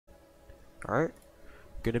Alright,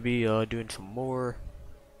 gonna be doing some more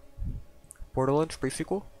Borderlands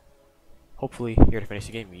pre-sequel. Hopefully here to finish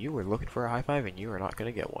the game. You were looking for a high five and you are not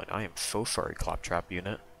gonna get one. I am so sorry, Claptrap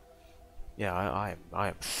unit. Yeah, I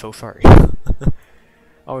am so sorry. I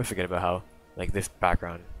always forget about how like this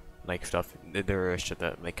background like stuff, there is shit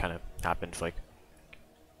that like kind of happens. Like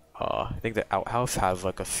I think the outhouse has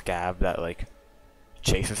like a scab that like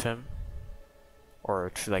chases him, or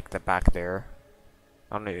it's like the back there.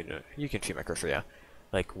 I don't even know. You can see my cursor, yeah.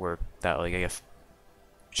 Like where that like I guess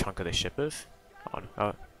chunk of the ship is. On.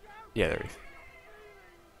 Yeah, there it is.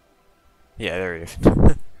 Yeah, there it is.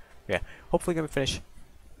 Yeah, hopefully gonna finish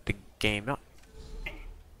the game, not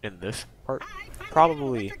in this part.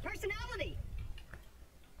 Probably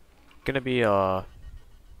gonna be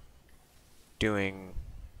doing.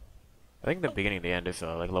 I think the beginning and the end is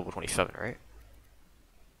like level 27, right?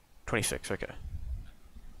 26. Okay.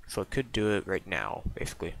 So I could do it right now.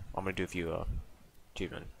 Basically, I'm gonna do a few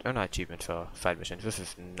achievement, or not achievements, side missions. This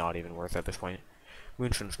is not even worth it at this point.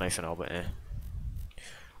 Moonson's nice and all, but eh.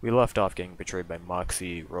 We left off getting betrayed by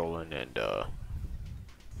Moxie, Roland, and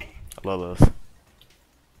Lilith.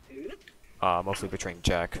 Mostly betraying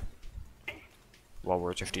Jack. While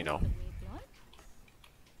we're just, you know,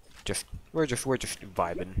 we're just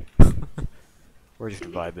vibing. We're just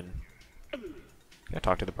vibing. Can I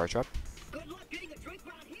talk to the bar shop? Good luck getting a drink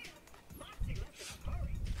around here. Moxie left us a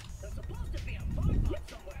hurry. There's supposed to be a bar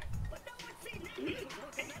somewhere, but no one's seen that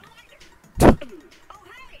looking at either. Oh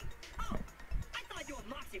hey! Oh, I thought you were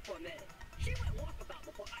Moxie for a minute. She went walkabout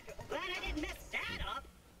before I could. Glad I didn't mess that up.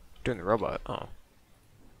 Doing the robot. Oh. All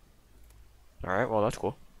right. Well, that's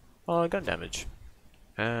cool. Gun damage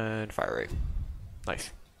and fire rate.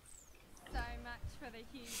 Nice. So much for the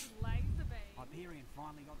huge laser beam. Hyperion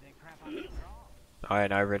finally got their crap under control. Alright,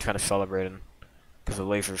 now everyone's kind of celebrating because the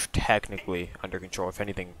laser's technically under control. If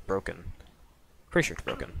anything, broken. Pretty sure it's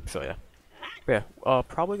broken. So yeah. But yeah,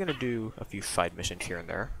 probably gonna do a few side missions here and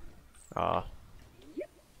there. I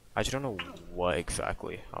just don't know what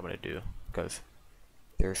exactly I'm gonna do because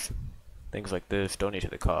there's things like this. Donate to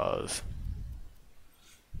the cause.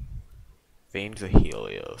 Veins of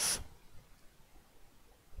Helios.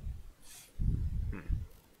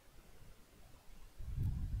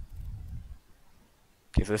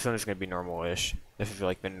 Okay, so this one is gonna be normal-ish. This is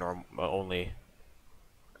like the only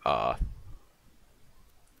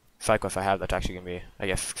side quest I have that's actually gonna be, I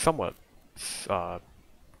guess, somewhat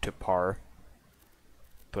to par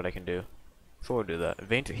with what I can do. So we'll do that.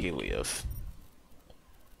 Vein to Helios.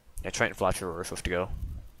 Yeah, Triton Flash where we're supposed to go.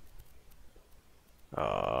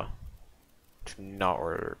 It's not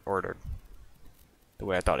ordered the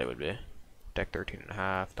way I thought it would be. Deck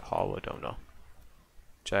 13.5, the Hollow Dome, no.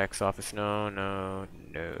 Jack's office, no.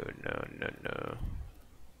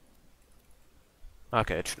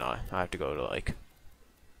 Okay, it's not. I have to go to, like,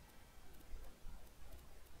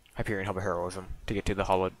 Hyperion Hub of Heroism to get to the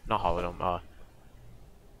not Holodome,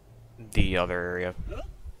 the other area.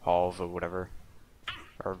 Halls or whatever.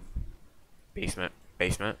 Or basement.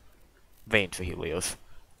 Veins of Helios.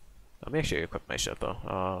 Let me actually equip my shit,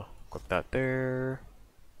 though. Equip that there.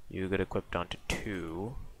 You get equipped onto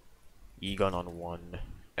 2. E-gun on 1.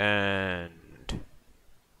 And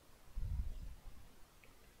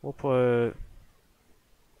we'll put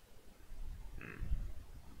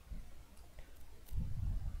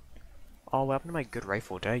oh, what happened to my good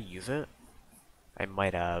rifle? Did I use it? I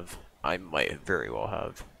might have. I might very well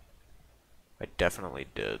have. I definitely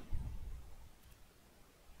did.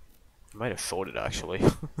 I might have sold it actually.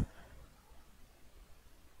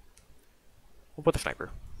 We'll put the sniper.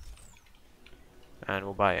 And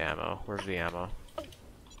we'll buy ammo. Where's the ammo? It's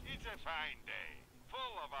a fine day, full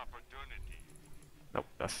of opportunity. Nope,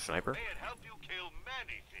 that's a sniper. May it help you kill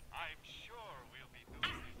many things. I'm sure we'll be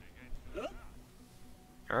doing this again.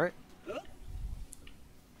 Alright.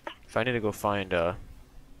 So I need to go find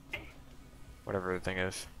whatever the thing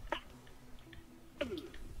is.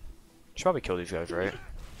 Should probably kill these guys, right?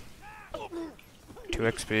 2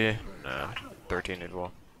 XP? Nah, 13 as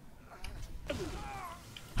well.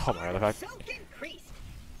 Oh my god,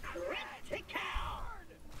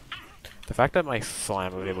 the fact that my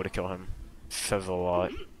slime was able to kill him says a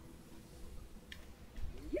lot.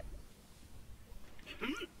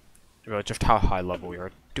 About just how high level we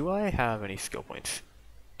are. Do I have any skill points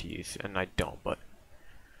to use? And I don't, but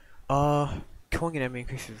killing an enemy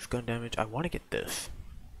increases gun damage. I want to get this,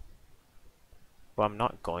 but I'm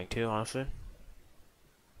not going to, honestly.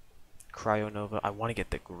 Cryo Nova. I want to get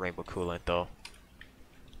the Rainbow Coolant though.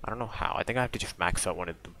 I don't know how. I think I have to just max out one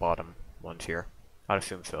of the bottom ones here. I'd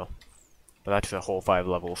assume so. But that's a whole 5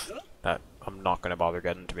 levels that I'm not gonna bother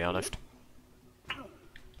getting, to be honest.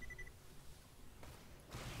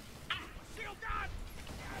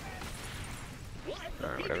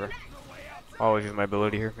 whatever. I'll always use my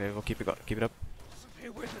ability here. Maybe we'll keep it keep it up.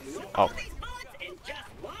 Oh.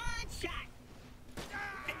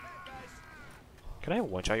 Can I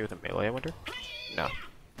one-shot you with a melee, I wonder? No.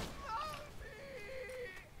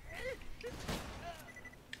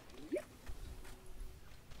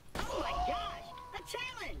 Oh my gosh! A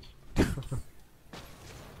challenge!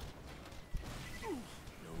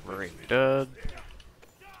 Marine dead.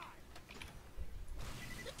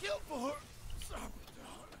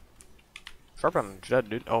 Sharpen's dead,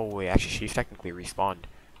 dude. Oh wait, actually she's technically respawned.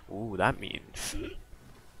 Ooh, that means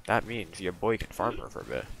your boy can farm her for a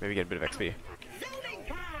bit. Maybe get a bit of XP. Zooming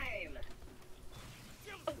time!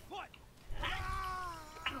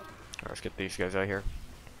 Alright, let's get these guys out here.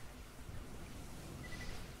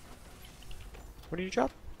 What did you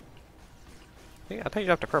drop? I thought you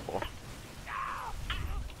dropped a purple.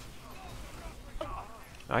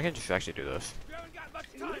 I can just actually do this. You haven't got much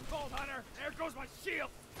time, Bolt Hunter. There goes my shield.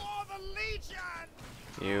 For the Legion!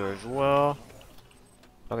 You as well.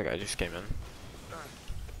 Another guy just came in.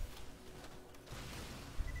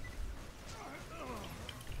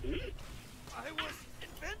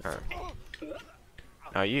 Alright.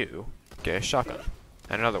 Now you get a shotgun.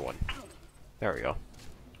 And another one. There we go.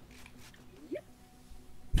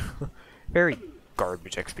 Very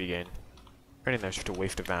garbage XP gain. Anything that's just a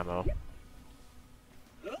waste of ammo.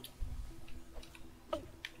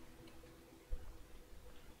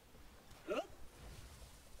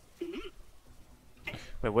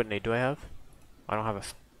 Wait, what nade do I have? I don't have a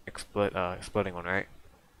exploding one, right?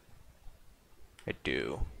 I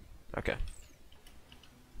do. Okay.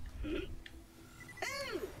 Ooh,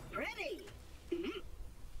 pretty!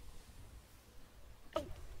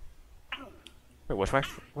 Wait, what's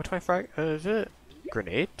my frag? Is it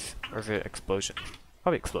grenades or is it explosions?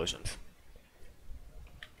 Probably explosions.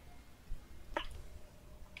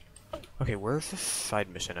 Okay, where's this side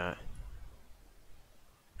mission at?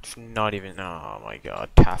 It's not even. Oh my god,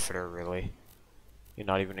 Taffeter, really? You're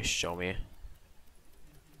not even gonna show me.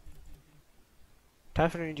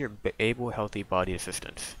 Taffeter needs your able, healthy body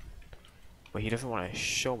assistance. But he doesn't want to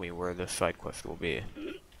show me where the side quest will be.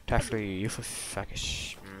 Taffeter, you useless sack of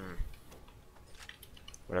sh.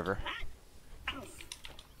 Whatever. I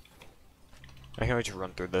can always just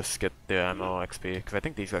run through this, get the ammo XP, because I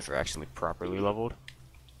think these guys are actually properly leveled.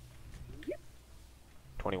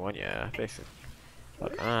 21, yeah, basically.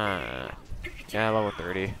 But, yeah, level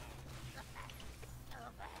 30.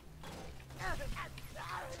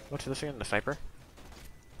 What's this again? The sniper?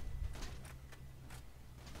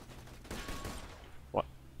 What?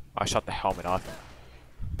 I shot the helmet off.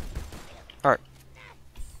 Alright.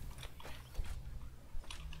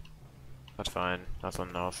 That's fine. That's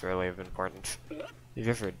nothing else really of importance. These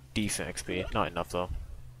guys are decent XP. Not enough though.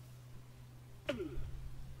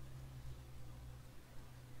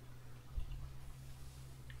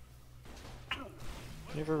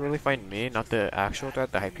 You ever really find me, not the actual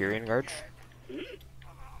threat, the Hyperion guards? It's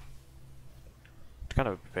kind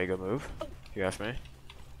of a big a move, if you ask me.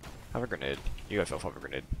 Have a grenade. You guys also have a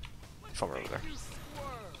grenade. Somewhere over there.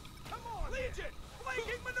 Come on, Legion!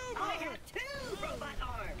 Flanking maneuver! I got 2 robot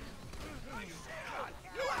arms!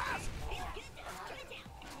 You ass!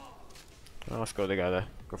 Well, let's go for the guy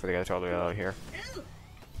that's all the way out here.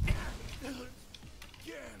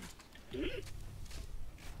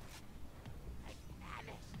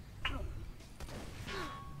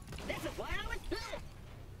 This is why I was built!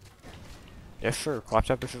 Yes sir,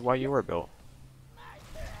 Claptrap, this is why you were built.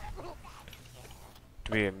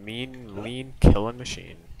 To be a mean, lean, killing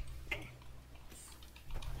machine.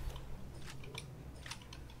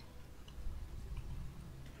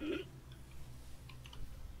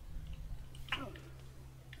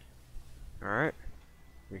 Alright.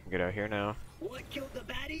 We can get out here now. What killed the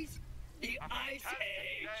baddies? The Ice Fantastic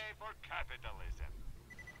Age! day for capitalism.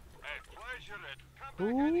 A pleasure and come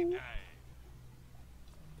back any Ooh. day.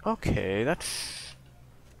 Okay, that's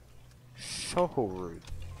so rude.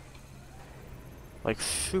 Like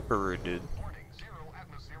super rude, dude.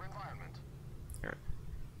 Here.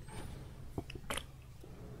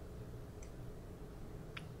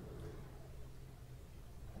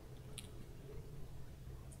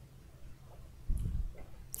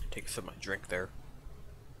 Take some of my drink there.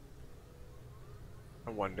 I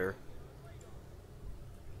wonder.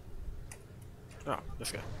 Oh,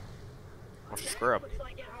 this guy. Wants to square up. Looks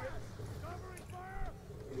like it hurts.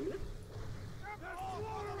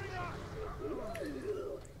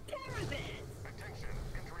 Caravans!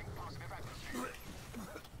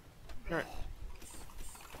 Alright.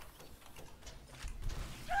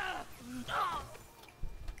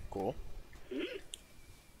 Cool.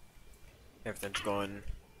 Everything's going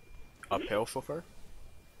uphill so far.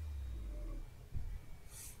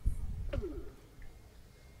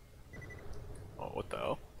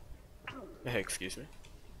 Hey, excuse me.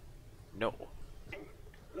 No.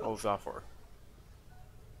 What was that for?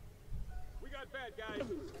 We got bad guys.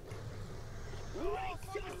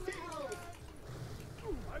 Brace yourselves!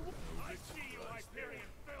 I see you, Hyperion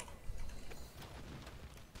filth.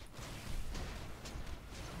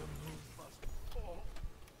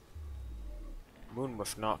 Moon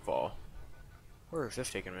must not fall. Where is this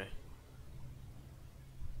taking me?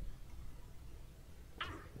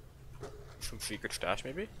 Some secret stash,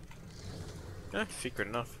 maybe? Eh, secret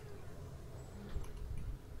enough.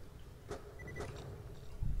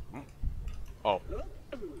 Oh.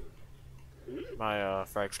 My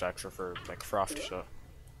frag stacks are for like frost stuff.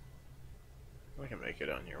 I can make it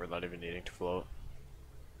on here without even needing to float.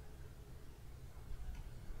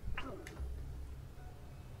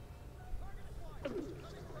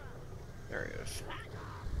 There he is.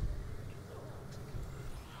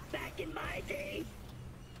 Back in my day,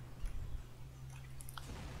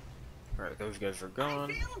 Alright, those guys are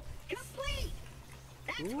gone. I feel complete!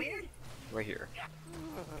 That's Ooh. weird. Right here.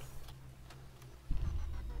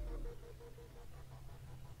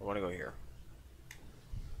 I want to go here.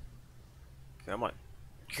 Come on.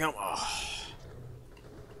 Come on.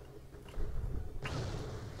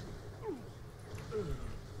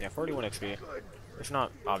 Yeah, 41 XP. It's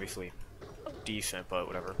not obviously decent, but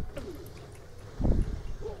whatever.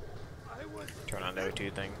 Turn on the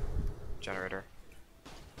O2 thing. Generator.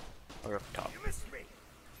 Or up top.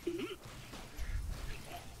 You're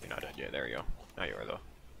not dead yet. There you go. Now you are, though.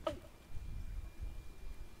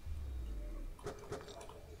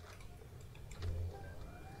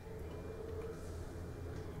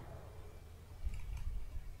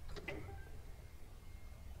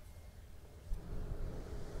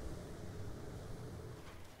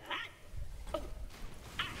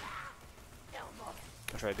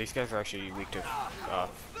 That's right, these guys are actually weak to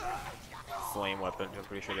flame weapons. I'm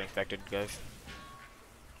pretty sure the infected guys.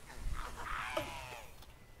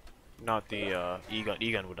 Not the E-gun.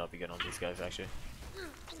 E-gun would not be good on these guys, actually.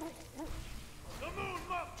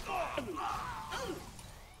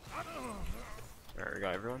 There, we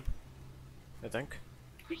got everyone, I think.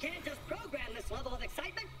 You can't just program this level of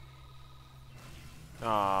excitement.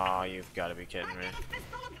 Aw, you've got to be kidding I me. get a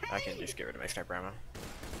fistful of I can pain. just get rid of my sniper ammo.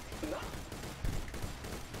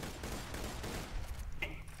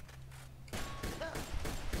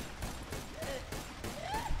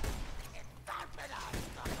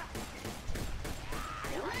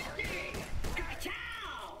 Landing!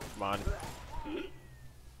 Ka-chow! Come on.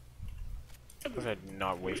 Because I did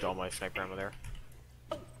not waste all my sniper ammo there.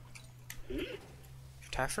 Is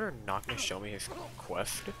Taxer not going to show me his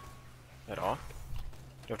quest at all? Do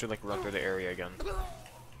I have to like run through the area again?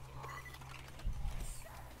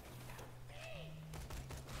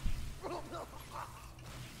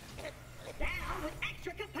 Down with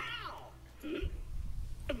extra kapow!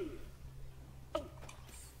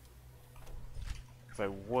 Because I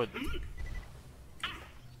would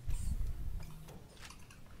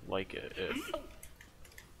like it if...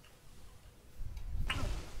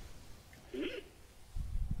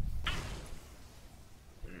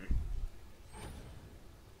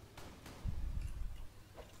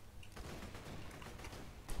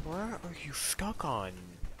 Where are you stuck on?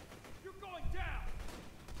 You're going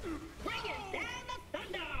down. Bringing down the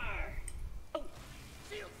thunder!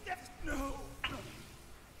 Shield steps. No.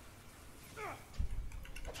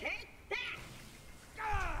 Take that!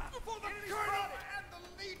 For the Colonel and the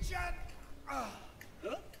Legion. Huh?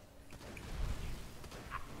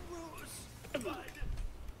 Rosebud.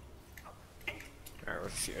 Alright,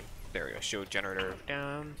 let's see it. There we go. Shield generator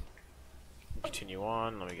down. Continue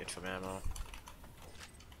on. Let me get some ammo.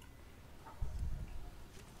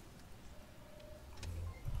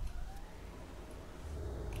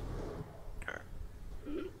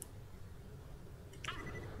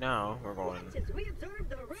 Now we're going Watch as we observe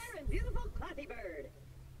the rare and beautiful Clappy Bird.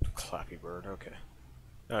 Clappy Bird. Okay.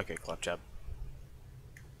 Okay, Claptrap.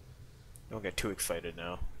 Don't get too excited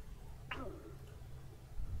now.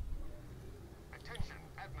 Attention,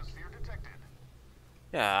 atmosphere detected.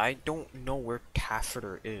 Yeah, I don't know where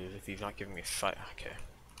Taffeter is if he's not giving me a side. Okay.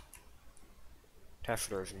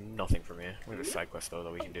 Taffeter is nothing for me. We have a side quest though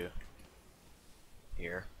that we can do.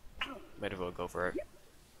 Here. Might as well go for it.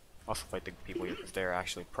 Also fight the people here because they're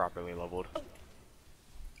actually properly leveled.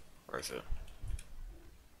 Where is it?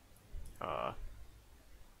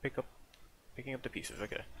 Picking up the pieces.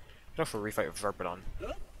 Okay. Can also refight with Zarpedon.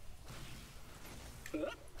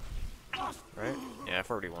 Right? Yeah,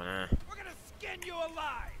 41. We're gonna skin you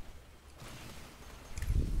alive.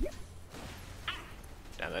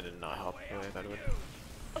 Damn, that did not help the way I thought it would.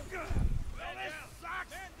 Well, this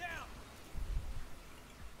sucks. Man down.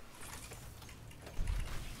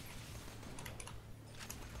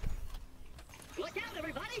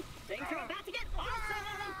 Things are about to get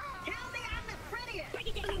awesome! Tell me I'm the prettiest! Break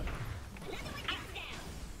it down! Another one gets down!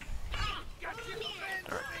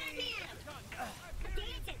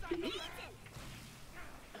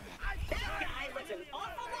 That guy looks an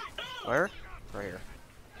awful lot. Where? Right here.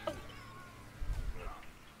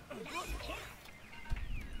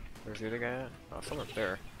 Where's the other guy at? Oh, someone up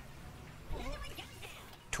there.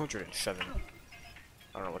 207.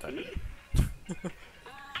 I don't know what that did.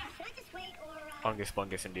 Fungus,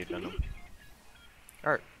 bungus, indeed, venom.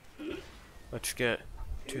 Alright. Let's get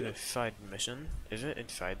to the side mission. Is it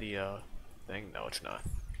inside the, thing? No, it's not.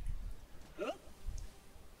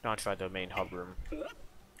 Not inside the main hub room.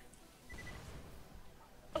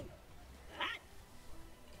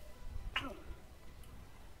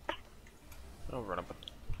 I'll run up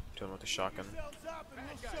to him with a shotgun.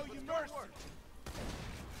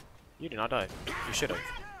 You did not die. You should have.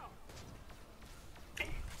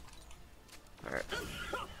 Alright.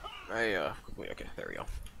 Okay, there we go.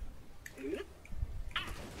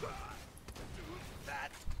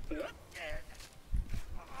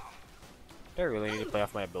 Do I really need to play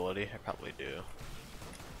off my ability? I probably do.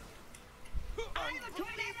 I'm a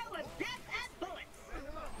tornado of death and bullets!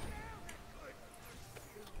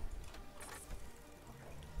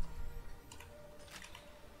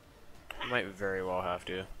 I might very well have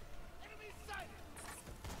to.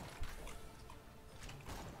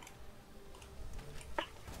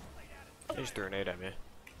 He just threw a grenade at me.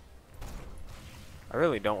 I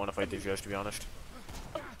really don't want to fight these guys, to be honest.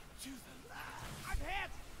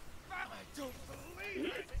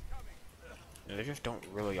 And they just don't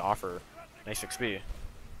really offer nice XP.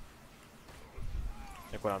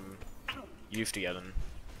 Like what I'm used to getting.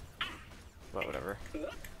 But whatever.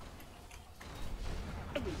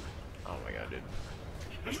 Oh my god, dude.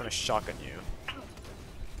 I just want to shotgun you.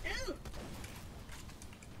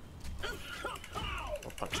 I'll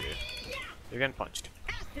punch you. You're getting punched.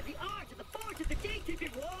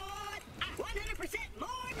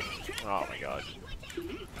 Oh my god.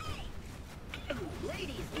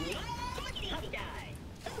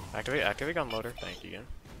 Activate gun loader. Thank you.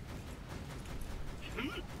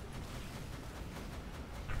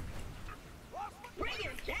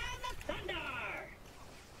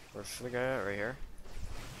 Where's the guy at? Right here?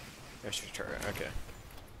 There's the turret. Okay.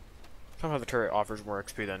 Somehow the turret offers more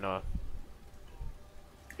XP than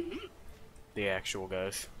the actual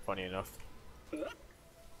guys. Funny enough.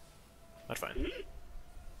 That's fine.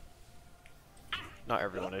 Not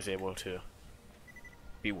everyone is able to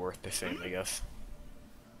be worth the same, I guess.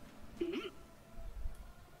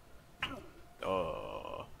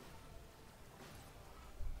 Oh.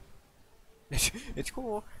 It's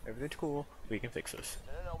cool. Everything's cool. We can fix this.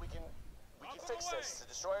 No, we can fix this. The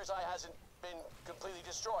destroyer's eye hasn't been completely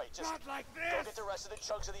destroyed. Just Not like go this! get the rest of the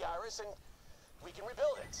chunks of the iris and we can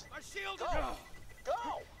rebuild it. My shield! Go!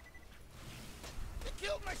 Go! They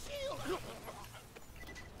killed my shield!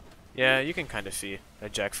 Yeah, you can kind of see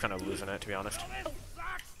that Jack's kind of losing it, to be honest. This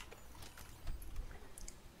sucks!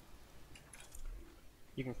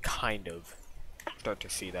 You can kind of start to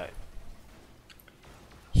see that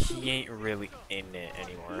he ain't really in it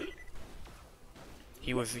anymore.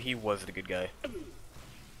 He was the good guy, and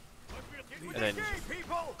then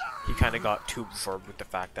he kind of got too absorbed with the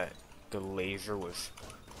fact that the laser was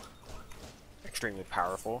extremely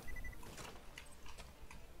powerful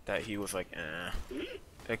that he was like, eh.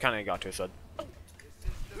 It kind of got to his head. This is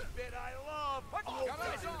the bit I love!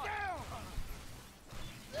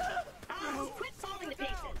 Oh, Quit falling to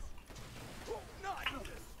pieces!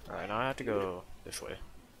 Alright, now I have to go this way.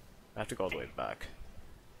 I have to go all the way back.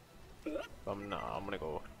 No, I'm gonna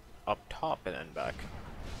go up top and then back.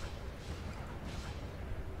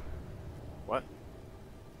 What?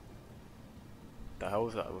 The hell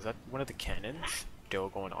was that? Was that one of the cannons still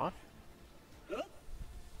going off?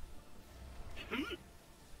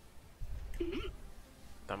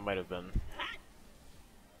 That might have been.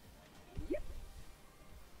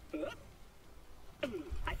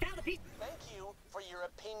 I found a piece. Thank you for your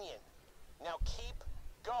opinion. Now keep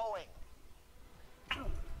going.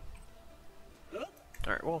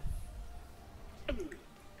 Alright, well.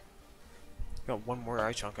 Got one more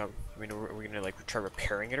eye chunk up. I mean, are we gonna like try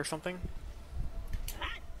repairing it or something?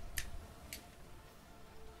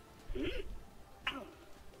 Yeah,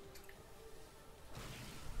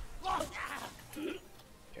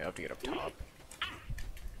 I have to get up top.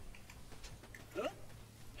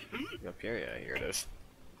 Up here, yeah, here it is.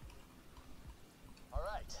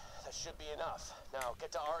 Alright, that should be enough. Now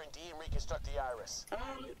get to R&D and reconstruct the iris.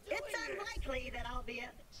 It's unlikely that I'll be a...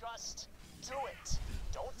 Just do it.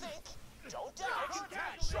 Don't think. Don't doubt.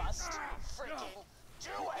 Just freaking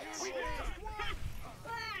do it.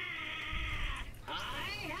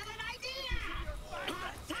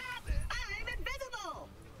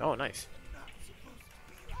 nice.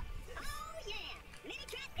 Oh yeah, mini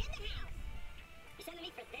trap in the house. You sending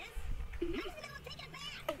me for this? I'm just gonna take it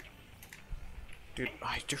back. Dude,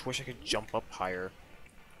 I just wish I could jump up higher.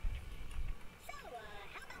 So, how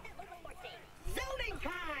about that one more thing? Zoning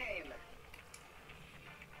time!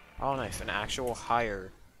 Oh, nice. An actual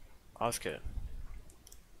higher Ozkit.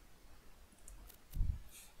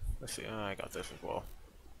 Let's see. I got this as well.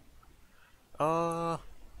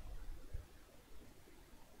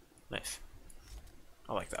 Nice.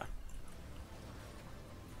 I like that.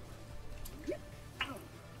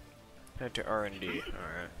 Head to R&D.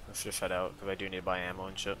 Alright, let's just head out, because I do need to buy ammo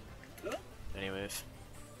and shit. Anyways.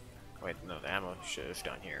 Wait, no, the ammo shit is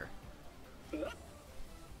down here. Welcome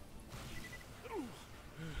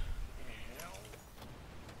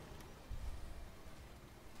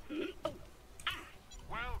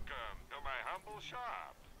to my humble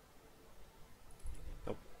shop.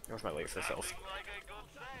 Oh, there's my laser cells. Nothing like a good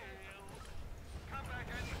sale. Come back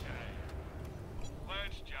anytime.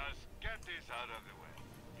 Let's just get this out of the way.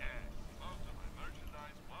 Yes, most of my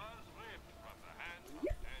merchandise was ripped from the hands of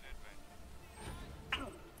dead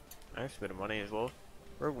adventurers. Nice bit of money as well.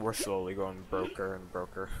 We're slowly going broker and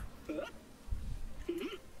broker.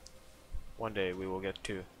 One day we will get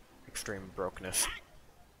to extreme brokeness.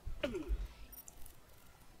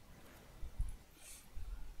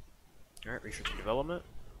 Alright, research and development.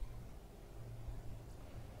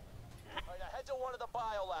 Alright, now head to one of the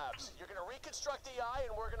biolabs. You're gonna reconstruct the eye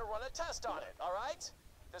and we're gonna run a test on it, alright?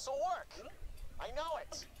 This'll work. I know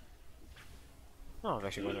it. Oh, I'm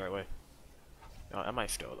actually going the right way. No, I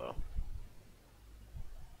might still though.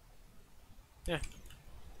 Yeah.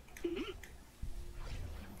 These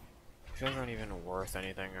guys aren't even worth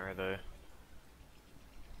anything, are they?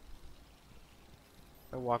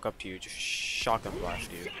 I walk up to you, just shotgun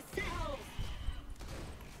blast you. You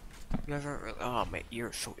guys aren't really. Oh, my ear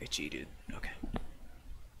is so itchy, dude. Okay.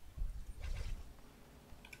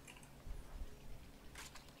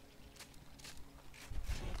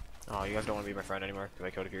 Oh, you guys don't want to be my friend anymore because I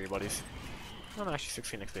killed your buddies. Oh, no, actually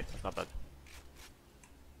 16 XP. That's not bad.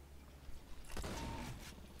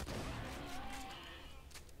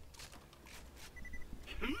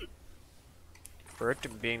 For it to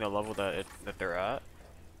being the level that they're at,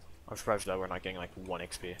 I'm surprised that we're not getting like 1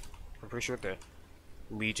 XP. I'm pretty sure the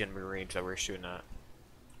Legion Marines that we're shooting at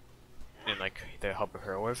in like the Hub of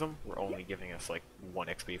Heroism were only giving us like 1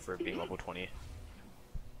 XP for being level 20.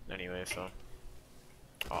 Anyway, so.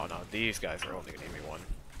 Oh no, these guys are only gonna give me 1.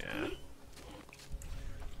 Yeah.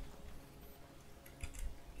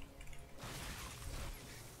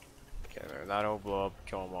 Okay, there, that'll blow up,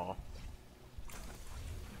 kill them all.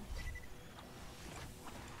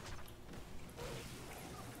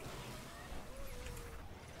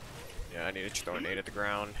 Yeah, I need to throw a nade at the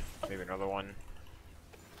ground. Maybe another one.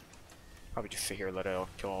 Probably just sit here, let it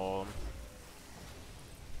kill all of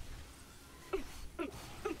them.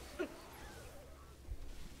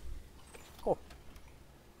 Cool.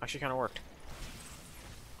 Actually kind of worked.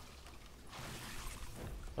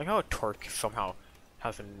 Like how a Torque somehow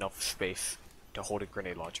has enough space to hold a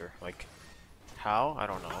grenade launcher. Like, how? I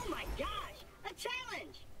don't know. Oh my gosh, a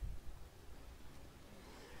challenge!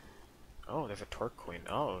 Oh, there's a Torque Queen.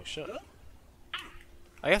 Oh, shit.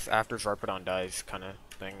 I guess after Zarpedon dies kind of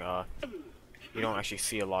thing, you don't actually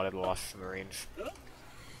see a lot of the Lost Marines.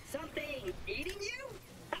 Something eating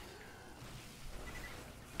you?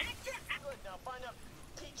 Extra! Good, now find a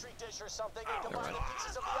petri dish or something and combine the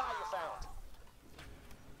pieces of the eye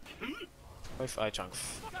you found. Place eye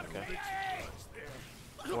chunks. Okay.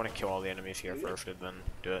 I want to kill all the enemies here first and then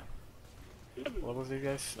do it. What levels are these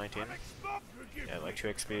guys? 19? Yeah, like 2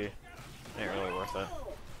 XP. Ain't really worth it.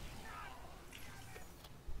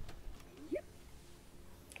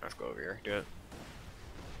 Let's go over here, do it.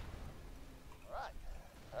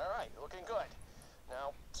 Alright, looking good.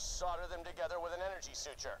 Now, solder them together with an energy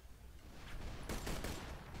suture.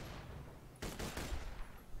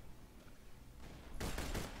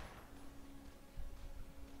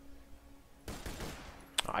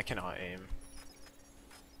 Oh, I cannot aim.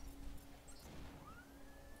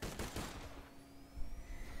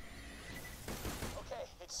 Okay,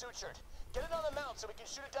 it's sutured. Get it on the mount so we can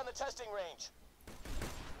shoot it down the testing range.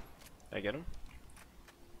 Did I get him?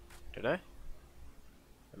 Did I?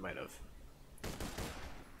 I might have.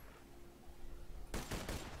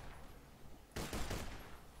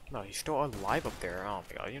 No, he's still alive up there. Oh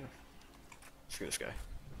my god, you know. Screw this guy.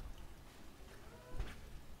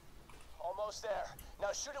 Almost there.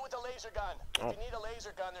 Now shoot it with the laser gun. Oh. If you need a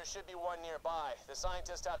laser gun, there should be one nearby. The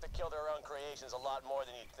scientists have to kill their own creations a lot more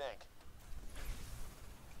than you'd think.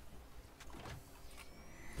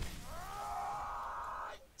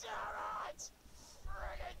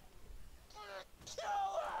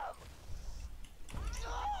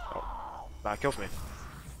 That kills me.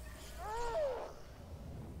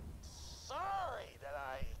 Sorry that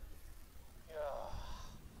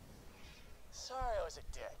sorry I was a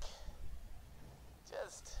dick.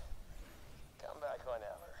 Just come back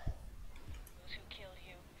whenever. Those who killed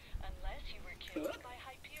you, unless you were killed by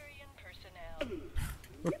Hyperion personnel.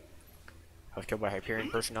 I was killed by Hyperion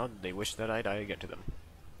personnel. They wish that I die again to them.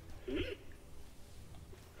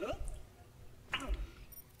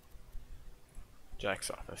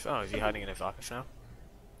 Jack's office. Oh, is he hiding in his office now?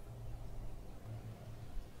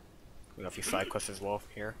 We got a few side quests as well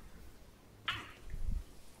here.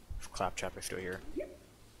 Claptrap is still here.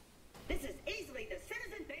 This is easily the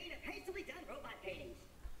Citizen Bane of hastily done robot paintings.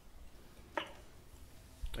 I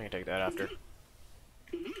can take that after.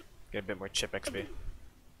 Get a bit more chip XP.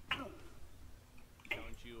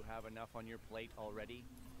 Don't you have enough on your plate already?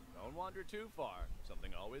 Don't wander too far.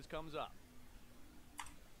 Something always comes up.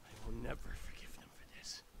 I will never forgive them for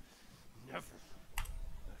this. Never.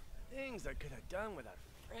 The things I could have done with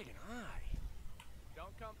a friggin' eye.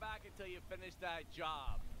 Don't come back until you finish that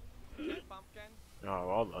job. Okay, Pumpkin? Oh,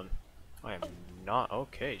 well done. I am not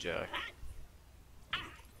okay, Jack.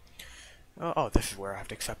 Oh, this is where I have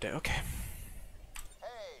to accept it. Okay.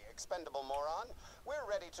 Hey, expendable moron. We're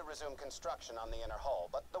ready to resume construction on the inner hull,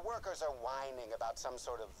 but the workers are whining about some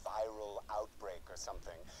sort of viral outbreak or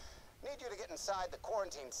something. Need you to get inside the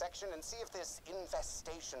quarantine section and see if this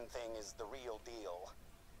infestation thing is the real deal.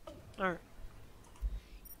 Alright.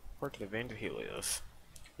 Work to the veins of Helios.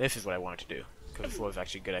 This is what I wanted to do, because this was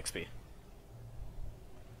actually good XP.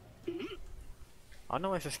 I don't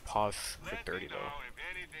know if just pause for Let 30 me know though. if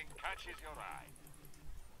anything catches your eye.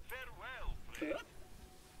 Farewell, friend.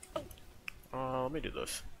 Let me do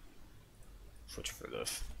this. Switch for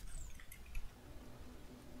this.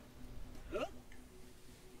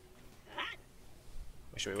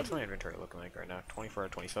 Actually, what's my inventory looking like right now? 24 or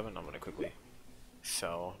 27? I'm gonna quickly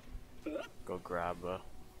sell. Go grab,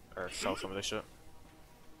 or sell some of this shit.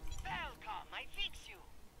 Welcome, I fix you.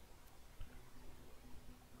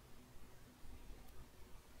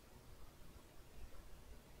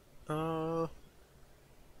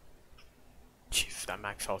 Jeez, that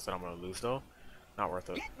max health that I'm gonna lose though. Not worth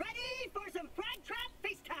it. Get ready for some frag trap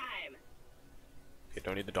FaceTime. Okay,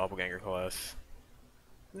 don't need the doppelganger class.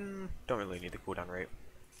 Don't really need the cooldown rate.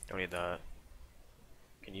 Don't need that.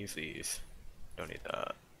 Can use these. Don't need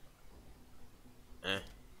that.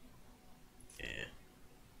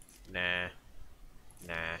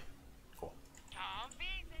 Nah. Cool. Come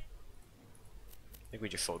visit. I think we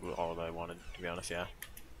just sold all that I wanted, to be honest, yeah.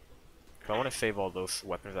 But I want to save all those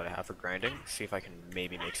weapons that I have for grinding, see if I can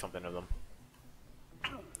maybe make something of them.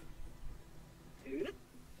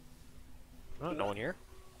 Oh, no one here?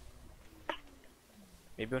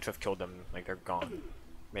 Maybe once I've killed them, like, they're gone.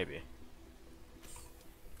 Maybe.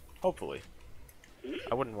 Hopefully.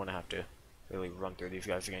 I wouldn't want to have to really run through these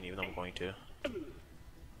guys again, even though I'm going to.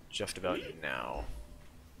 Just about now.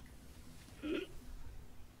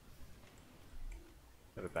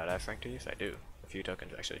 Have a badass rank to use? I do. A few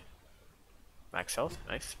tokens, actually. Max health,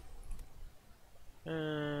 nice.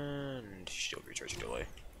 And shield recharge delay.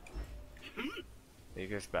 They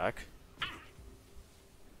goes back.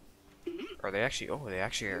 Are they actually? Oh, they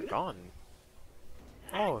actually are gone.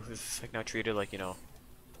 Oh, this is like now treated like, you know,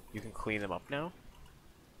 you can clean them up now.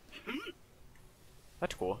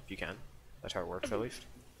 That's cool if you can. That's how it works at least.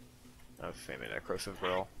 I was saying that corrosive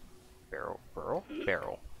barrel. Barrel.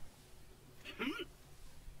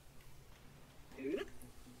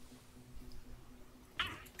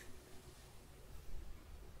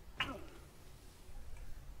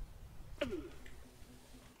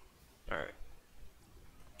 Alright.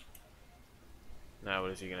 Now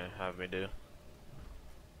what is he gonna have me do?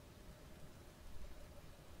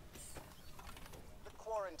 The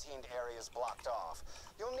quarantined area is blocked off.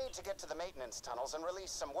 You'll need to get to the maintenance tunnels and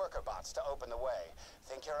release some worker bots to open the way.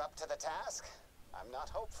 Think you're up to the task? I'm not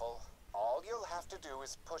hopeful. All you'll have to do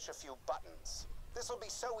is push a few buttons. This'll be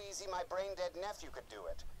so easy my brain-dead nephew could do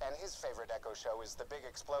it. And his favorite echo show is the big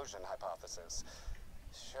explosion hypothesis.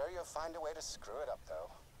 Sure you'll find a way to screw it up,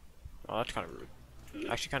 though. Oh, that's kind of rude.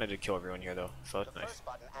 I actually kind of did kill everyone here, though, so that's The nice. first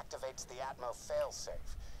button activates the Atmo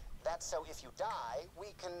failsafe. That's so if you die,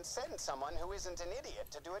 we can send someone who isn't an idiot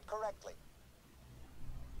to do it correctly.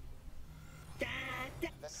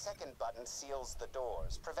 The second button seals the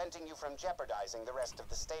doors, preventing you from jeopardizing the rest of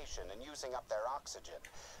the station and using up their oxygen.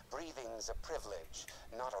 Breathing's a privilege,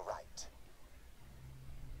 not a right.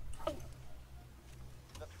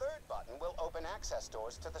 The third button will open access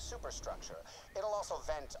doors to the superstructure. It'll also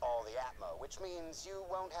vent all the Atmo, which means you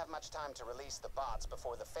won't have much time to release the bots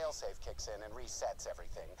before the failsafe kicks in and resets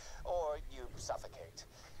everything. Or you suffocate.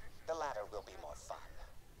 The latter will be more fun.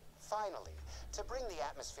 Finally, to bring the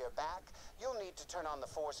atmosphere back, you'll need to turn on the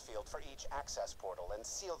force field for each access portal and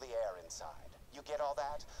seal the air inside. You get all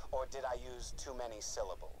that? Or did I use too many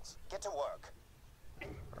syllables? Get to work.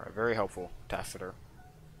 Alright, very helpful, Tacitor.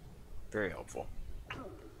 Very helpful.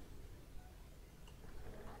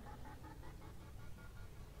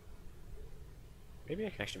 Maybe I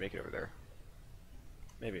can actually make it over there.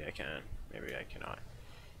 Maybe I can. Maybe I cannot.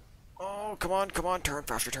 Oh, come on, come on. Turn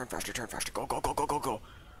faster, turn faster, turn faster. Go, go, go, go, go, go.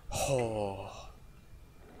 Oh.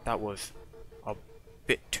 That was a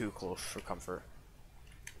bit too close for comfort.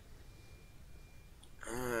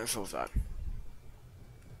 So was that.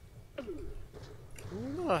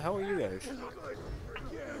 Who the hell are you guys?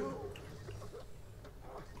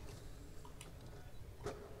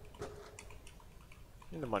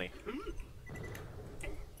 Need the money.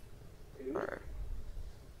 Alright.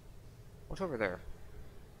 What's over there?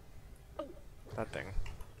 That thing.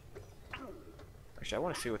 Actually, I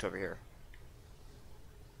want to see what's over here.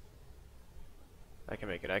 I can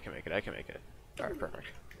make it, I can make it, I can make it. Alright, perfect.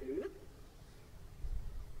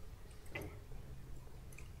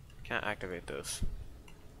 Can't activate this.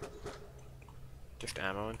 Just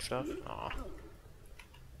ammo and stuff? Aw.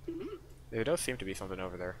 There does seem to be something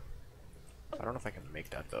over there. I don't know if I can make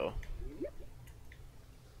that though.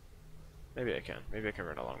 Maybe I can. Maybe I can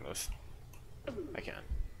run along this. I can.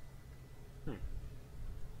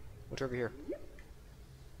 What's over here?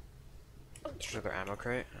 Just another ammo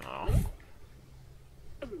crate? Oh.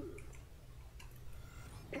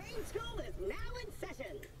 Pain School is now in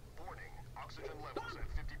session. Warning, oxygen levels at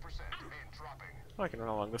 50% and dropping. Oh, I can run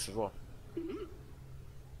along this as well.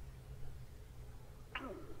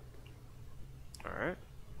 Alright.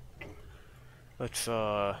 Let's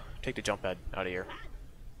take the jump pad out of here.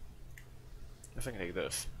 Guess I can take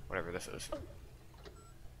this, whatever this is.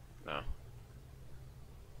 No.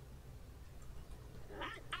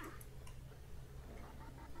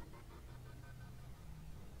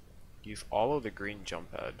 Use all of the green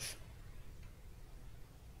jump pads.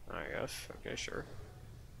 I guess. Okay, sure.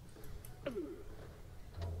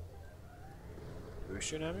 Who's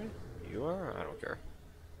shooting at me? You are? I don't care.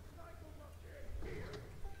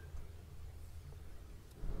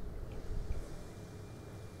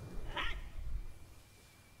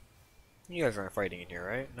 You guys aren't fighting in here,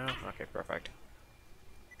 right? No? Okay, perfect.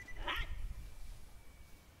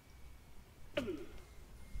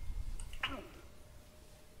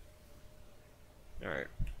 Alright.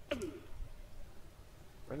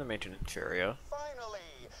 We're in the maintenance area. Finally!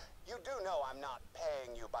 You do know I'm not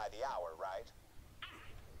paying you by the hour, right?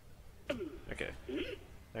 Okay.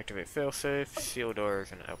 Activate failsafe, seal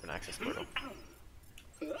doors, and open access portal.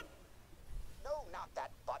 No, not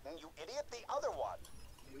that button, you idiot, the other one!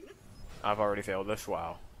 I've already failed this,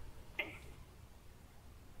 wow.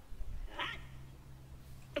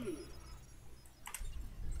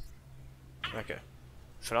 Okay.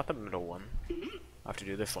 So not the middle one. I have to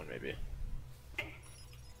do this one maybe.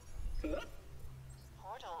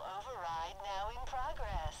 Portal override now in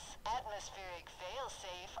progress. Atmospheric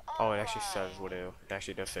failsafe online. Oh, it actually says what it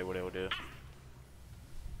actually does say what it will do.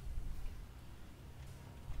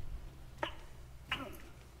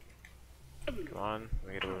 Come on,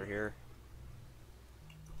 let me get over here.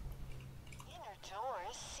 Inner door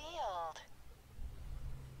is sealed.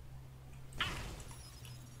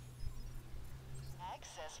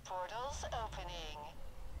 Access portals opening.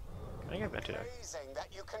 Can I get vented out? Amazing that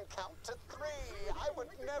you can count to 3! I would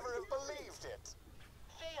never have believed it!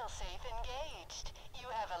 Failsafe engaged. You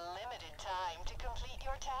have a limited time to complete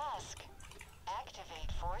your task.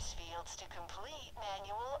 Activate force fields to complete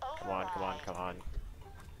manual Come on, override. come on, come on.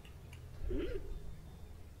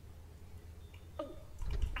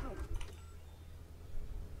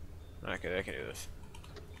 Okay, I can do this.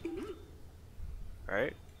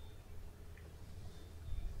 Alright.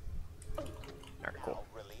 Alright, cool. Now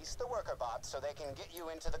release the worker bots so they can get you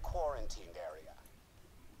into the quarantined area.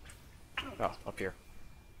 Oh, up here.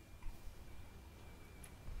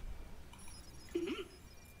 Did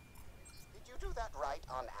you do that right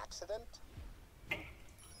on accident?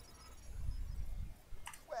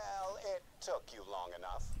 Well, it took you long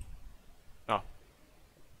enough. Oh.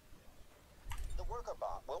 The worker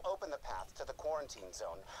bot will open the path to the quarantine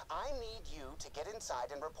zone. I need you to get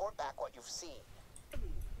inside and report back what you've seen.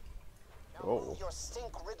 Now Whoa. move your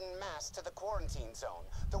stink-ridden mass to the quarantine zone.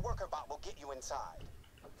 The worker bot will get you inside.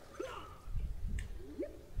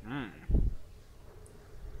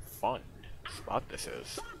 Fun spot this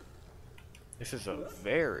is. This is a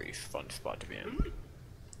very fun spot to be in.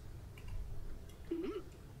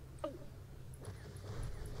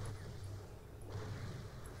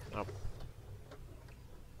 Oh.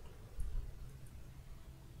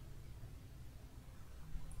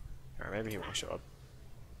 Or maybe he won't show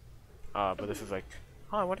up. But this is like...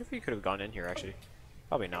 Oh, I wonder if he could have gone in here, actually.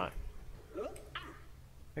 Probably not.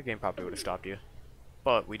 The game probably would have stopped you.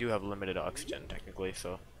 But we do have limited oxygen, technically,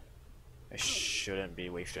 so... I shouldn't be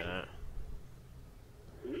wasting it.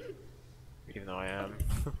 Even though I am.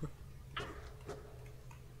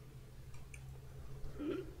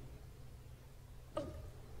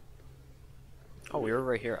 Oh, we were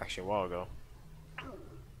right here, actually, a while ago.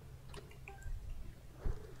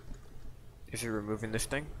 Is it removing this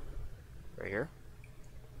thing? Right here?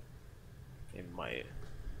 It might.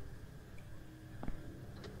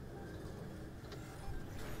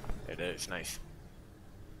 It is, nice.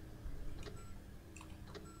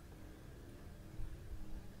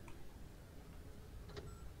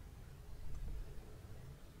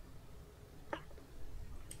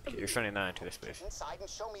 Okay, you're sending that into this space. Inside and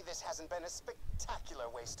show me this hasn't been a spectacular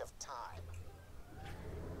waste of time.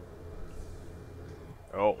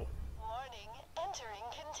 Oh. Warning, entering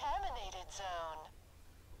contaminated zone.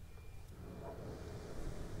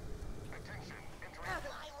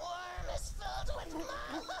 My worm is filled with mines.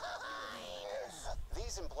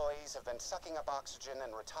 These employees have been sucking up oxygen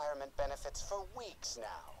and retirement benefits for weeks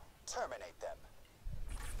now. Terminate them.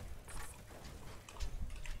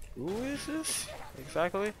 Who is this?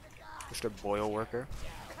 Exactly? Just a boil worker.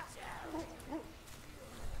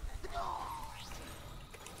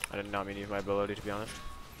 I did not mean to use my ability, to be honest.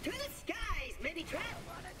 To the skies, mini trap.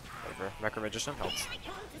 Whatever. Mecha Magician helps. I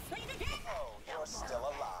come to slay the dead. Oh, you're still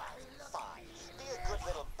alive. Fine. Be a good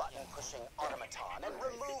little button-pushing automaton and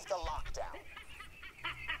remove the lockdown.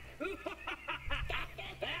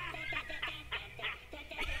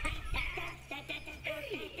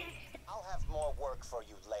 I'll have more work for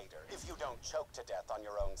you later, if you don't choke to death on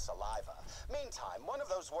your own saliva. Meantime, one of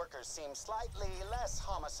those workers seems slightly less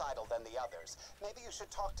homicidal than the others. Maybe you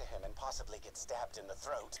should talk to him and possibly get stabbed in the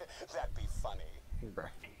throat. That'd be funny.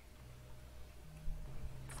 Bruh.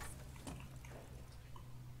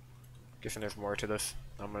 Guessing there's more to this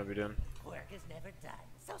I'm gonna be doing. Work is never done,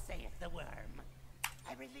 so saith the worm.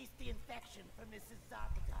 I released the infection from Mrs.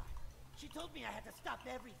 Zarpadon. She told me I had to stop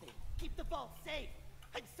everything, keep the vault safe.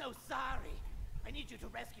 I'm so sorry. I need you to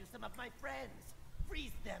rescue some of my friends.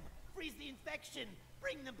 Freeze them, freeze the infection,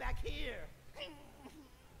 bring them back here.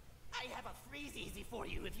 I have a freeze easy for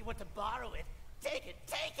you if you want to borrow it. Take it,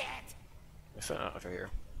 take it! It's over here.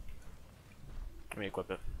 Let me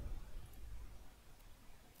equip it.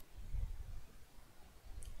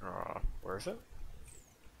 Where is it?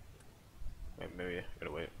 Wait, maybe I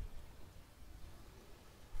gotta wait.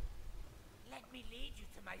 Let me lead you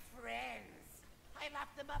to my friends. I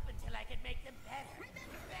locked them up until I could make them better.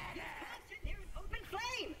 There's an open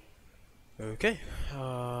flame. Okay,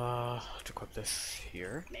 let's equip this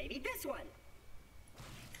here. Maybe this one.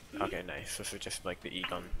 Okay, nice. This is just like the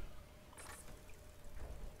E-gun.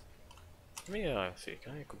 Let me see,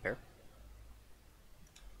 can I compare?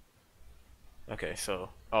 Okay, so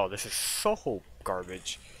this is so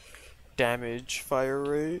garbage. Damage, fire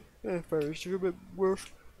rate, fire rate's a bit worse.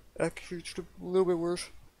 Actually, just a little bit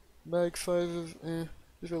worse. Mag sizes,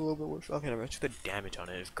 just a little bit worse. Okay, never mind. Just the damage on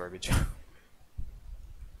it is garbage.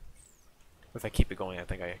 If I keep it going, I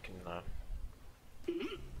think I can. I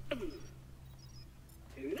think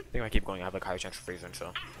if I keep going, I have like a higher chance of freezing.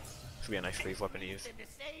 So this would be a nice freeze weapon to use. To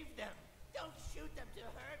save them. Don't shoot them to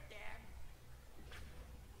hurt them.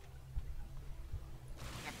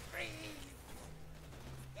 Freeze.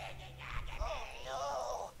 Oh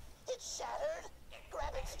no! It's shattered!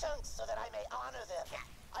 Grab its chunks so that I may honor them.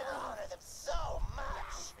 I will honor them so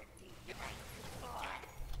much!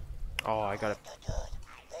 Oh, I got it. Good, good.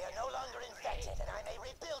 They are no longer infected, and I may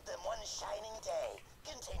rebuild them one shining day.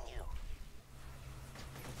 Continue.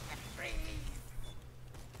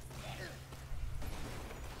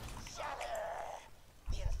 Shatter!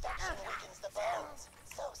 The infection weakens the bones.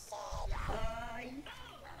 So sad.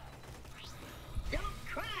 Don't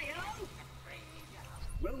cry, oh!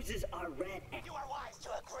 Roses are red. You are wise to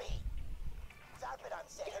agree. Zarpadon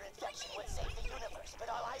said her infection would save the universe, but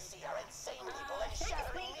all I see are insane people and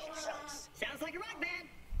shattering meat chunks. Sounds like a rock band.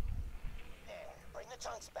 There, bring the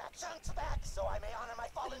chunks back, so I may honor my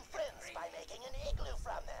fallen friends by making an igloo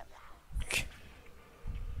from them.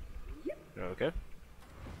 Okay.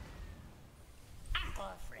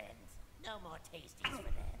 Poor friends. No more tasties for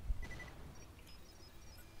them.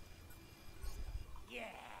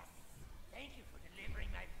 Yes. Thank you for delivering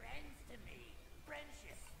my friends to me.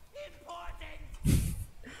 Friendship. Important.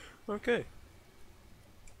 Okay.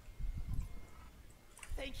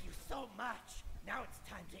 Thank you so much. Now it's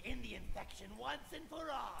time to end the infection once and for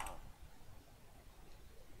all.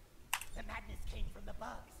 The madness came from the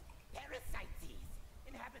bugs. Parasites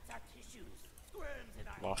inhabit rabbits are tissues. Squirms in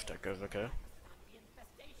our Lost hair. echoes, okay. The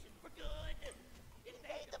infestation for good.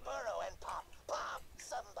 Invade the burrow and pop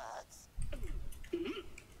some bugs.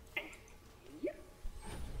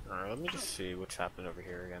 Alright, let me just see what's happening over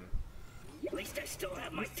here again. At least I still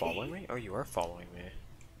have Are you following me? Oh, you are following me.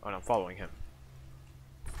 Oh, no, I'm following him.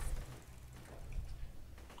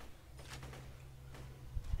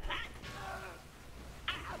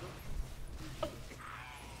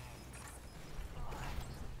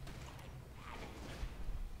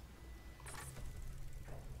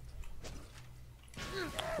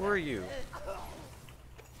 Who are you?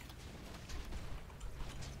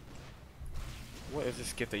 What is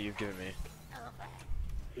this gift that you've given me?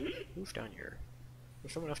 Who's down here?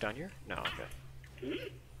 Is someone else down here? No, okay.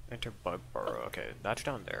 Enter bug burrow. Okay, that's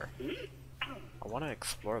down there. I want to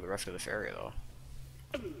explore the rest of this area though.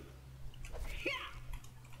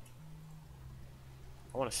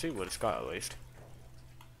 I want to see what it's got at least.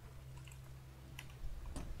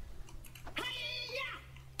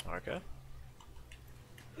 Okay.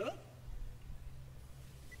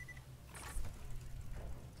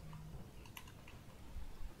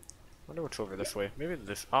 Wonder what's over this way. Maybe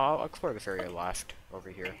this. I'll explore this area last over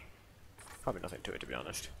here. Probably nothing to it, to be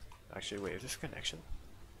honest. Actually, wait, is this a connection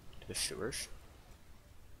to the sewers?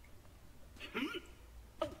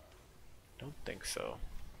 Don't think so.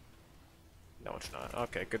 No, it's not.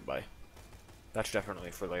 Okay, goodbye. That's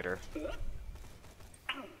definitely for later.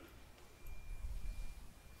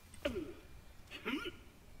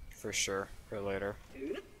 For sure, for later.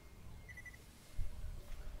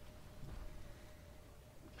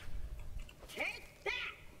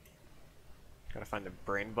 Gotta find the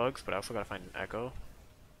brain bugs, but I also gotta find an echo.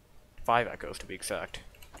 5 echoes to be exact.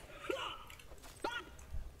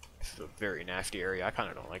 This is a very nasty area. I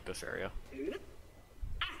kinda don't like this area. I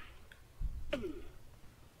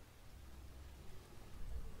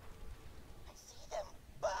see them.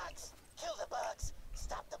 Bugs. Kill the bugs.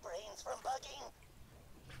 Stop the brains from bugging.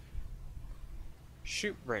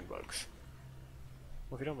 Shoot brain bugs.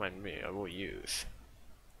 Well, if you don't mind me, I will use.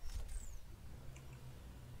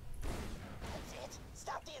 That's it.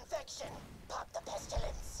 Stop the infection. Pop the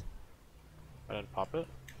pestilence. I didn't pop it?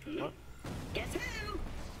 What? Guess who?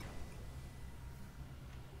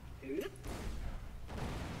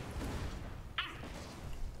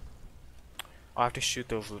 I'll have to shoot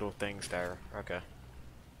those little things there. Okay.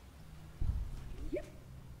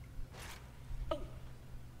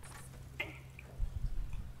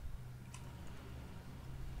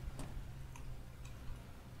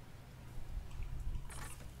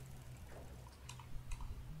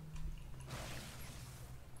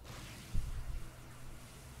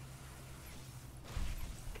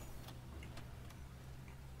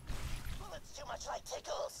 Bullets too much like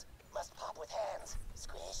tickles. Must pop with hands.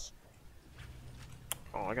 Squish.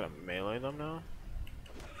 Oh, I gotta melee them now?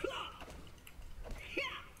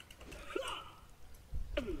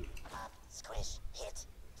 Pop, squish, hit.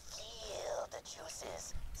 Feel the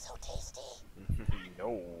juices. So tasty.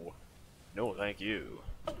 No. No, thank you.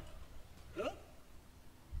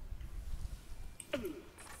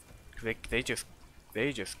 They just,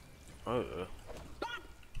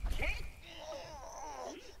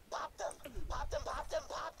 Pop them. Pop them, pop them,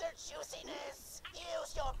 pop their juiciness.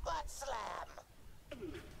 Use your butt slam.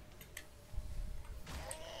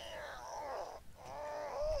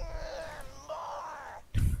 More.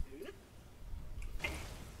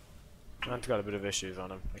 Man's got a bit of issues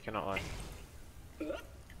on him, I cannot lie.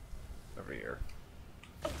 Over here.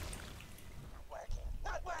 Working.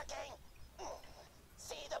 Not working.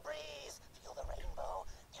 See the breeze. Feel the rainbow.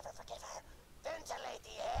 Never forgive her. Ventilate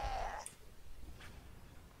the air.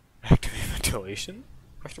 Activate ventilation?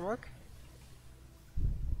 Question mark?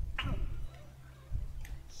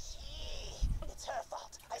 Gee, it's her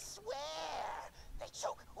fault. I swear. They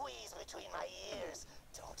choke, wheeze between my ears.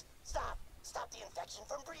 Don't. Stop. Stop the infection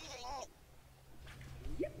from breathing.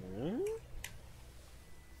 Hmm?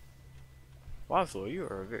 Laszlo, you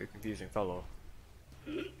are a very confusing fellow.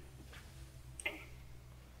 You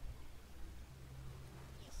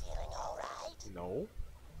feeling all right? No.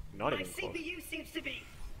 Not even close. CPU seems to be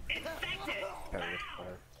infected. Better.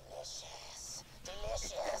 Delicious.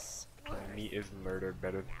 Delicious. Meat is murder,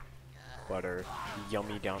 better butter.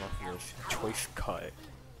 Yummy down on your choice cut.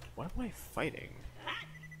 What am I fighting?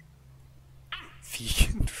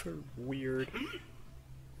 Vegan for weird.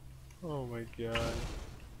 Oh my god.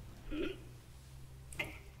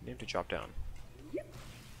 Need to drop down.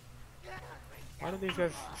 Why do these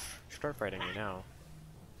guys start fighting me now?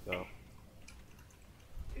 Though.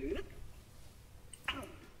 It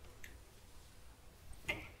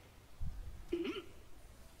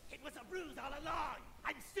was a ruse all along.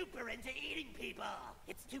 I'm super into eating people.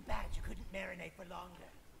 It's too bad you couldn't marinate for longer.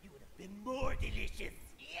 You would have been more delicious.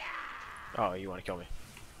 Yeah! Oh, you want to kill me?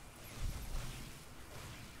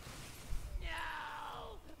 No!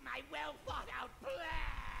 My well thought out plan!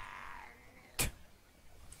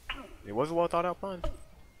 It was a well thought out plan.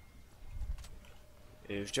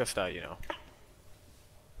 It was just that, you know,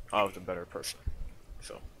 I was a better person.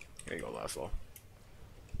 So, here you go, Laszlo.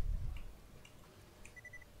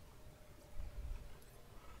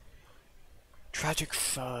 Tragic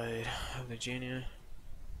side of the genius.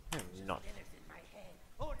 I'm not. Sinners in my head,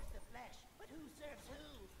 orders the flesh, but who serves who?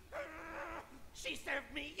 She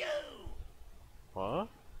served me you! What?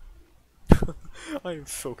 I am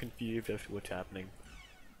so confused as to what's happening.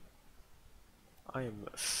 I am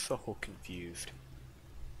so confused.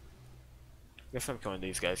 Guess I'm killing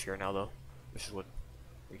these guys here now, though. This is what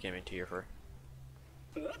we came into here for.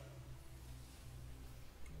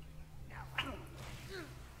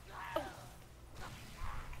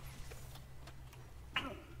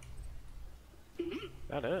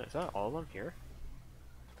 That is that all of them here?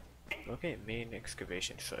 Okay, main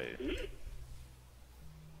excavation site.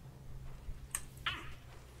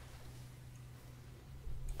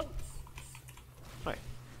 Hi.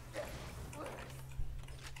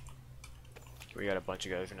 We got a bunch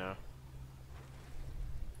of guys now.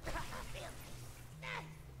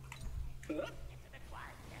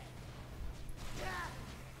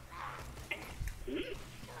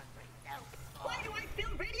 Why do I feel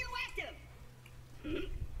radioactive?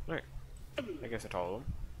 Alright. I guess that's all of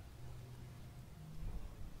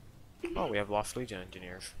them. Oh, we have Lost Legion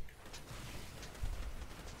engineers.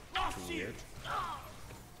 Weird.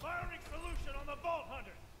 Firing solution on the Vault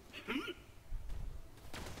Hunter. The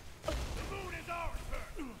moon is ours, sir.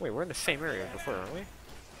 Wait, we're in the same area as before, aren't we?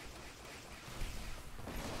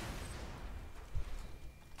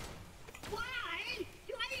 Why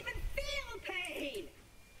do I even feel pain?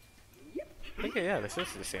 I think, yeah, this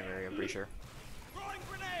is the same area, I'm pretty sure. Throwing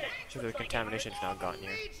grenade. So the contamination's now gotten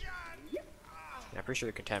here. Yeah, I'm pretty sure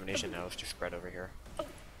the contamination now is just spread over here.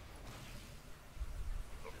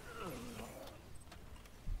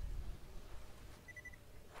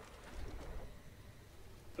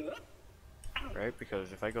 Right,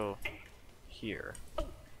 because if I go here,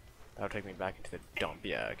 that'll take me back into the dump.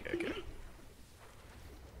 Yeah, okay.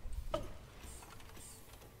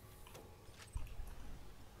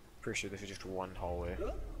 Pretty sure this is just one hallway.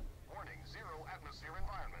 Warning, 0 atmosphere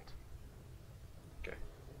environment. Okay.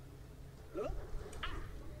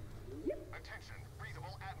 Attention,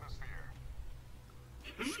 breathable atmosphere.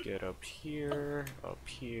 Let's get up here, up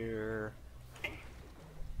here.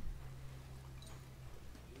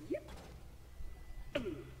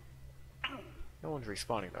 No one's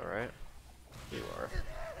respawning though, right? You are.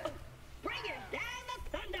 Bring it down the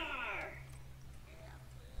thunder!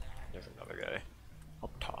 There's another guy. Up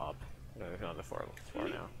top. No, he's on the floor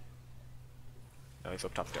now. No, he's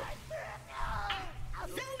up top still.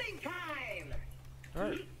 Zooming time!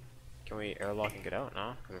 Alright. Can we airlock and get out?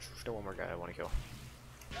 No? Because there's still one more guy I want to kill.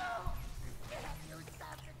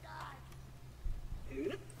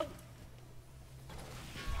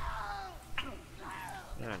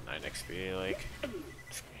 Yeah, 9 XP, like,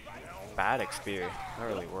 it's bad XP, not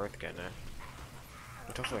really worth getting it.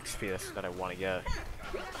 It's also XP that I want to get.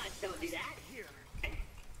 Robots don't do that.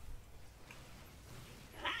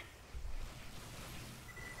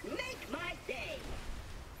 Make my day!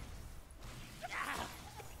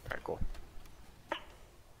 Alright, cool.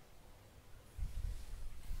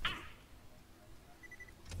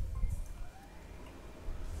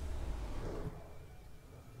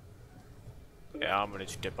 Yeah, I'm gonna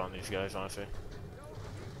just dip on these guys, honestly.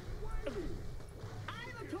 I'm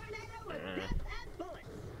a tornado with death and bullets!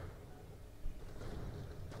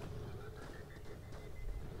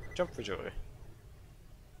 Jump for joy.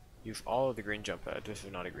 Use all of the green jump pads. This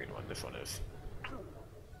is not a green one, this one is.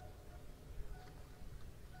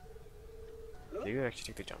 Do you actually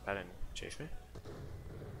take the jump pad and chase me?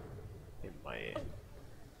 They might.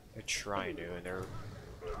 They're trying to, and they're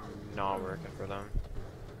not working for them.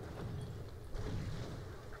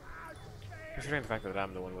 Considering the fact that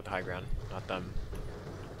I'm the one with the high ground, not them.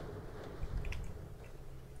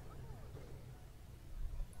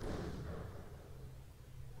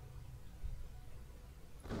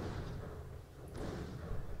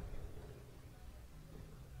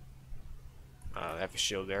 I have a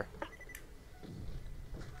shield there.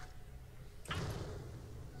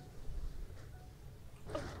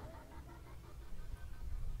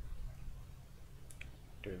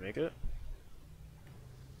 Do we make it?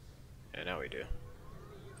 Yeah, now we do.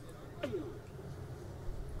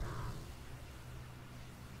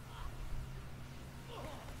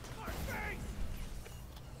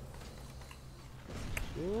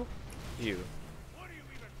 Ooh, you.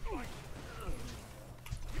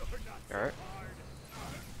 Alright.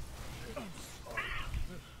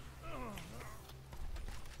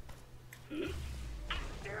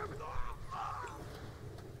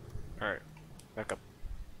 Alright, back up.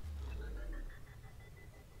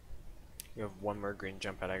 You have one more green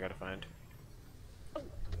jump pad I gotta find.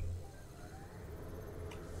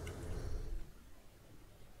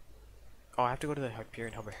 Oh, I have to go to the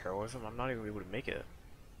Hyperion Hub of Heroism? I'm not even able to make it.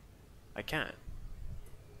 I can't.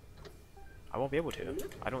 I won't be able to.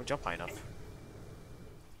 I don't jump high enough.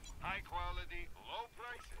 High quality, low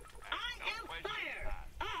prices. And I no am questions fire!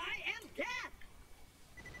 asked. I am death!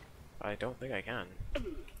 I don't think I can.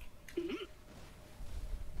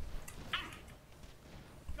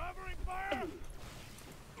 Covering fire!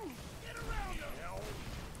 Get around them!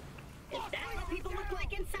 Is that what people look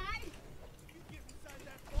like inside? You get inside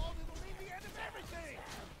that vault, it'll be the end of everything!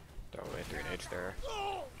 Throw away 3 nades there.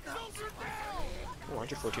 Oh! Filter down! Oh,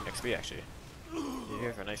 114 XP actually. You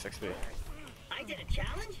have a nice XP. I did a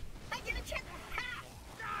challenge? I did a challenge!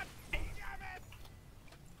 God damn it!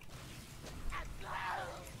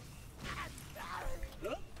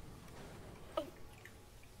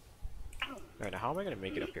 Alright, now how am I gonna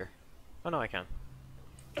make it up here? Oh no, I can.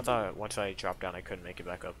 I thought once I dropped down I couldn't make it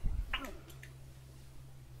back up.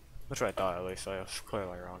 That's what I thought at least, I was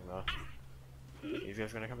clearly wrong though. These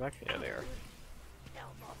guys gonna come back? Yeah, they are.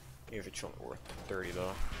 These are only worth 30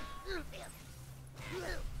 though.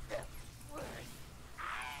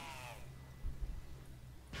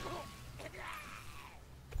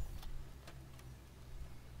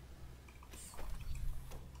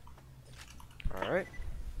 Alright.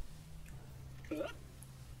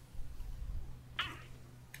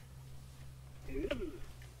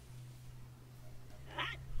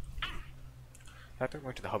 I think I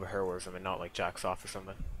went to the Hub of Heroism and not like Jack's off or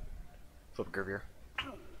something. Flip Gervier.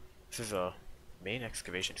 This is a main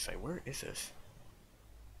excavation site. Where is this?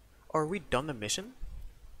 Oh, are we done the mission?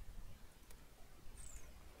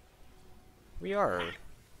 We are.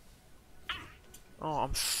 Oh,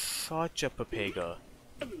 I'm such a papega.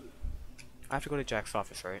 I have to go to Jack's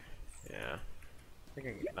office, right? Yeah.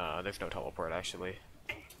 Nah, there's no teleport actually.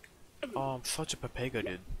 Oh, I'm such a papega,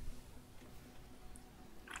 dude.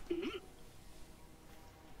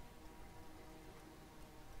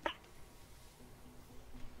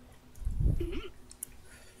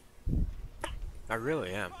 I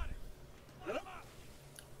really am. Not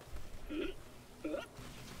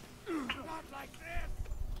like this!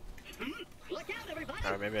 Look out, everybody!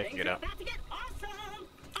 Alright, maybe I can Things get are out. about to get awesome!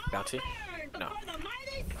 Bouncy? Burn No. before the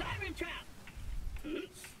mighty siren trap! Feels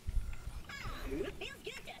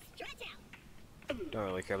good to stretch out. Don't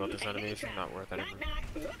really care about those enemies, they're not worth anything. Knock,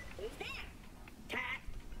 knock. Who's there? Tat.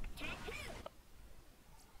 Tat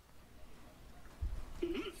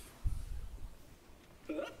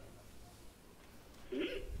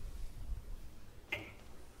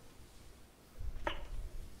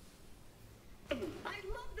I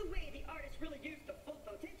love the way the artist really used the full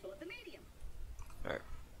potential of the medium. Alright.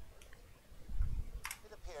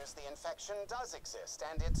 It appears the infection does exist,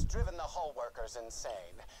 and it's driven the hull workers insane.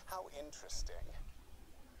 How interesting.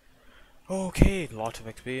 Okay, lots of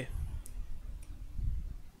XP.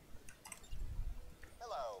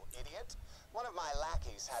 Hello, idiot. One of my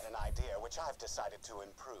lackeys had an idea which I've decided to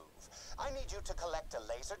improve. I need you to collect a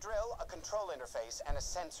laser drill, a control interface, and a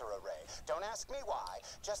sensor array. Don't ask me why,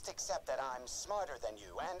 just accept that I'm smarter than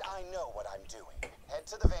you, and I know what I'm doing. Head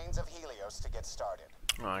to the veins of Helios to get started.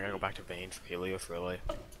 Oh, I gotta go back to Veins for Helios, really.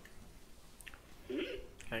 Can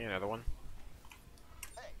I get another one?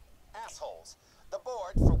 Hey, assholes. The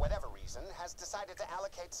board, for whatever reason, has decided to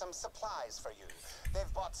allocate some supplies for you.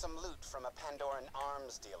 They've bought some loot from a Pandoran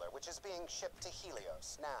arms dealer, which is being shipped to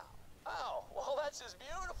Helios now. Oh, well that's just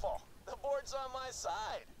beautiful. The board's on my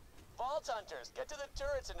side. Vault hunters, get to the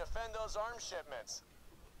turrets and defend those arms shipments.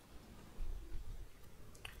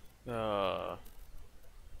 Yeah,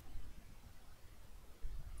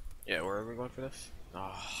 where are we going for this?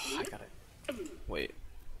 Oh, I got it. Wait.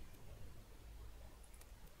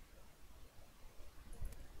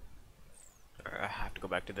 Alright, I have to go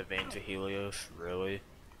back to the Veins of Helios, really?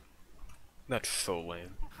 That's so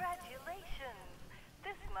lame. Congratulations!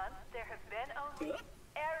 This month there have been only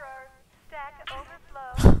error, stack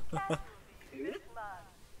overflow, casualties this month.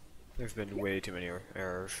 There's been way too many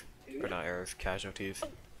errors. Or not errors, casualties.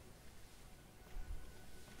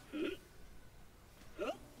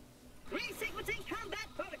 Resequencing combat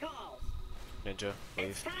protocols. Ninja,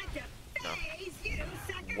 It's please. time to No. phase you,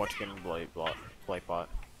 suckers. What's getting Blight Bot?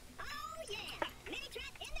 Oh yeah, mini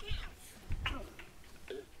trap in the house.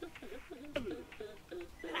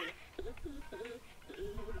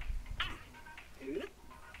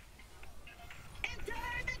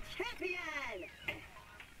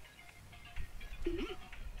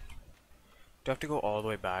 Do I have to go all the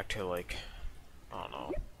way back to, like, I don't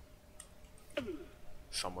know,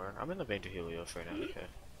 somewhere? I'm in the vein to Helios right now, okay.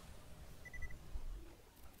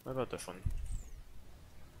 What about this one?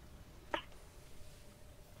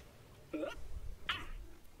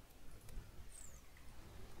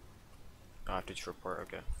 I have to just report,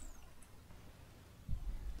 okay.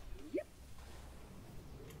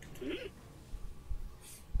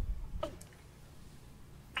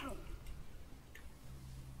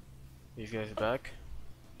 These guys are back?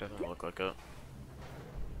 Doesn't look like it.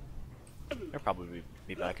 They'll probably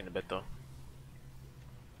be back in a bit though.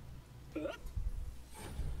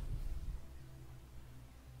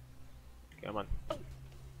 Come on.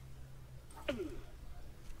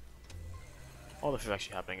 All this is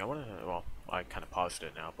actually happening. I wanna, well, I kinda paused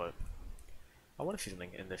it now, but I wanna see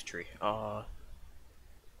something in this tree.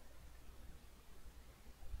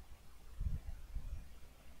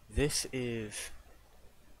 This is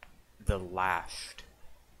the last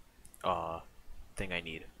thing I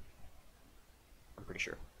need. I'm pretty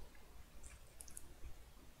sure.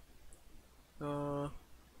 And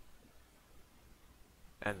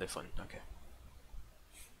this one, okay.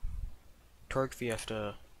 Torque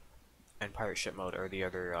Fiesta and Pirate Ship Mode are the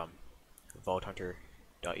other Vault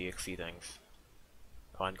Hunter.exe things.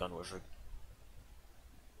 Command Gun Wizard.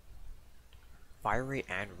 Fire rate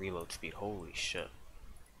and reload speed, holy shit.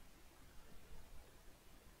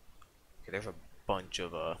 Okay, there's a bunch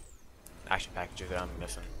of action packages that I'm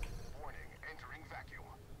missing.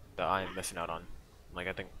 That I'm missing out on. Like,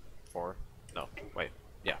 I think 4. No, wait.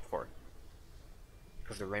 Yeah, 4.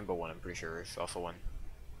 Because the rainbow one, I'm pretty sure, is also one.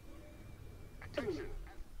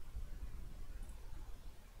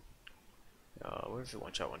 Where's the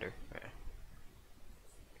one-shot wonder? Okay.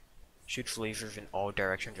 Shoots lasers in all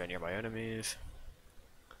directions at nearby enemies.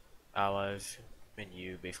 Allies and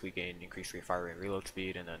you basically gain increased rate fire and reload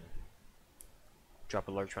speed, and then drop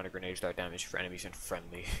a large amount of grenades that damage for enemies and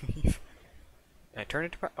friendly. And turn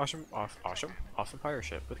it to awesome pirate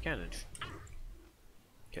ship with cannons.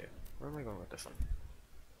 Okay, where am I going with this one?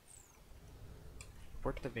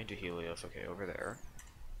 Port to the vein to Helios, okay, over there.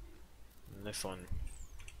 And this one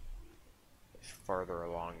is farther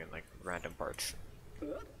along in like random parts. I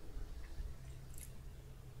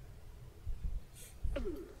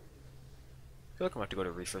feel like I'm gonna have to go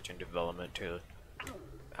to research and development to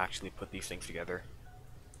actually put these things together.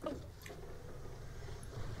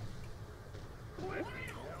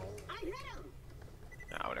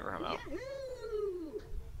 Nah, whatever, I'm out.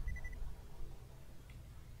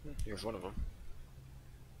 Here's one of them.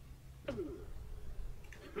 Good.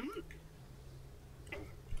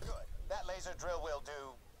 That laser drill will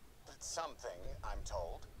do something, I'm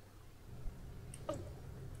told.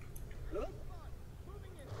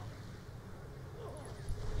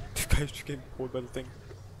 This guy's just getting pulled by the thing.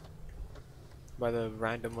 By the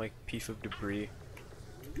random, like, piece of debris.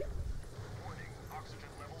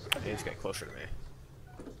 Hey, he's getting closer to me.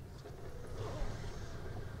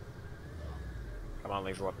 Come on,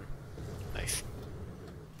 laser weapon. Nice.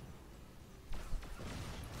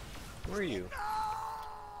 Where are you?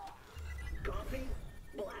 Coffee?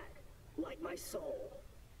 Black. Like my soul.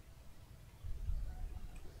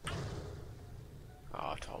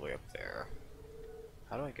 Oh, it's all the way up there.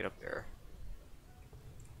 How do I get up there?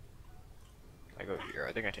 I go here.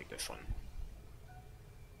 I think I take this one.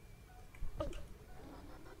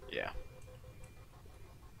 Yeah.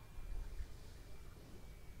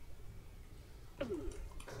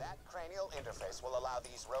 That cranial interface will allow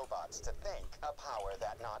these robots to think, a power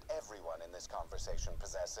that not everyone in this conversation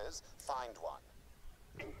possesses. Find one.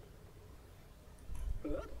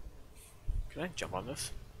 Can I jump on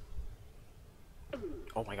this?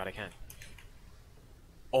 Oh my god, I can.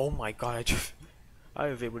 Oh my god, I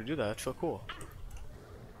was able to do that. That's so cool.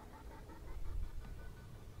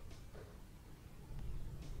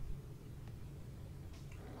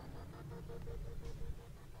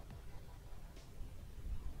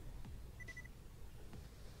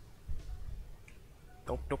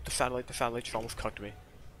 Nope, the satellite just almost cucked me.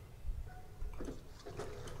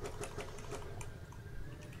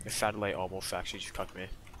 The satellite almost actually just cucked me.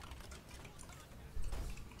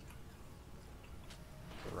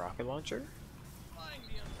 The rocket launcher?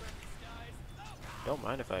 Don't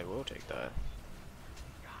mind if I will take that.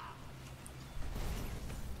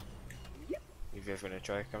 You guys gonna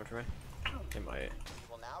try coming for me? They might.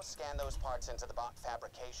 We'll now scan those parts into the bot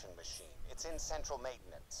fabrication machine. It's in central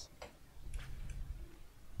maintenance.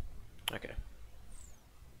 Okay.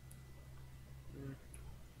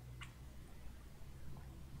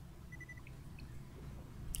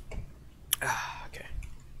 Okay.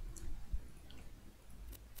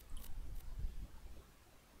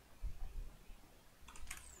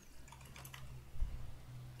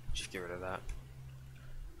 get rid of that.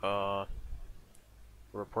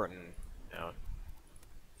 We're reporting now.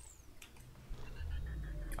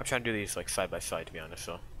 I'm trying to do these like side by side, to be honest.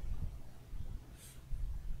 So.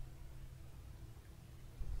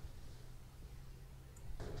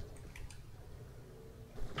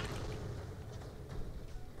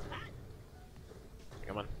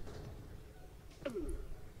 Come on.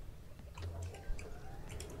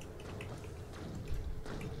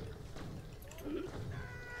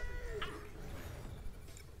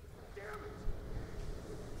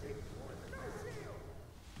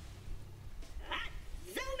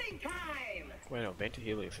 Zooming time! Wait, no, Vanta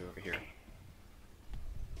Helios is over here.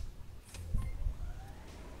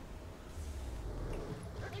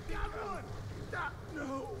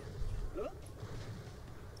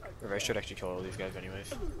 Or I should actually kill all these guys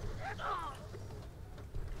anyways.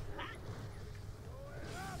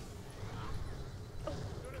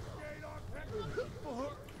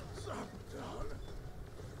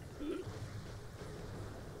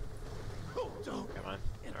 Come on.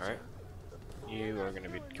 Alright. You are gonna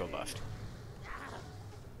be killed last.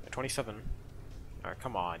 27. Alright,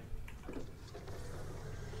 come on.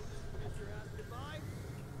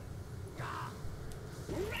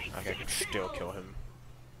 Okay, I can still kill him.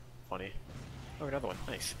 Funny. Oh, another one.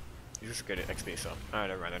 Nice. These are just good at XP, so. Oh,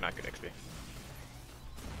 never mind, they're not good XP.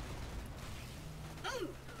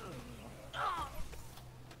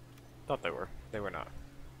 Thought they were. They were not.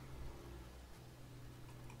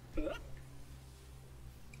 You've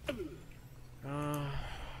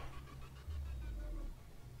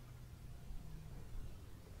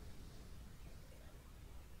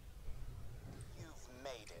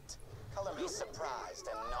made it. Color me surprised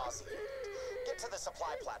and nauseated. Get to the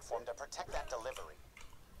supply platform to protect that delivery.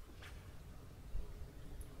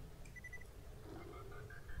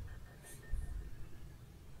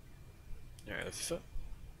 Alright, this is it.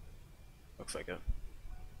 Looks like it.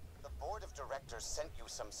 The board of directors sent you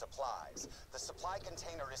some supplies. The supply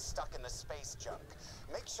container is stuck in the space junk.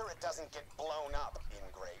 Make sure it doesn't get blown up,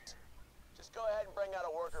 Ingrate. Just go ahead and bring out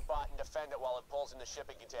a worker bot and defend it while it pulls in the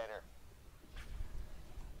shipping container.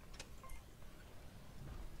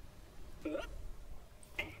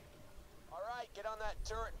 Alright, get on that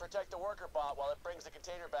turret and protect the worker bot while it brings the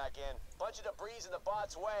container back in. Bunch of debris in the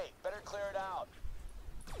bot's way. Better clear it out.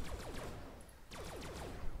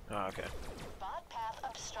 Oh, okay. Bot path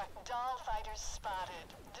obstruct. Doll fighters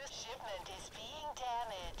spotted. The shipment is being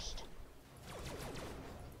damaged.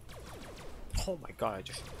 Oh my god, I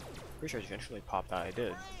just... Pretty sure I eventually popped that. I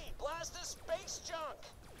did. Hey, blast the space junk!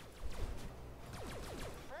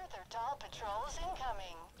 Further doll patrols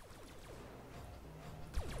incoming.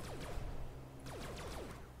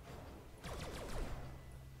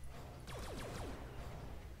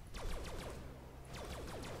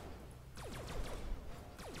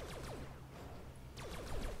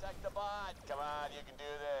 Protect the bot. Come on, you can do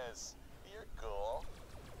this. You're cool.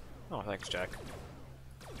 Oh, thanks, Jack.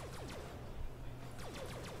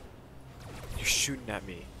 You're shooting at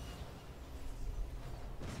me.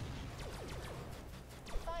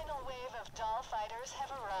 Final wave of doll fighters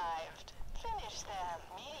have arrived. Finish them.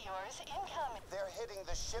 Meteors incoming. They're hitting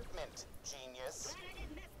the shipment, genius. Glad I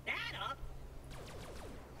didn't mess that up.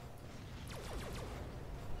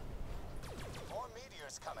 More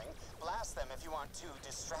meteors coming. Blast them if you aren't too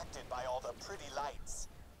distracted by all the pretty lights.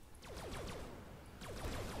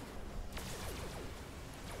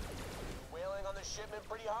 Wailing on the shipment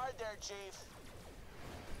pretty hard there, Chief.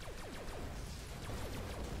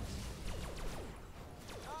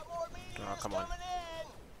 More meteors Oh, come on. coming in.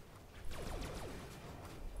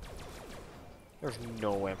 There's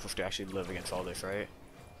no way I'm supposed to actually live against all this, right?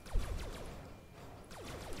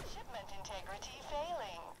 Shipment integrity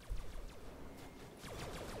failing.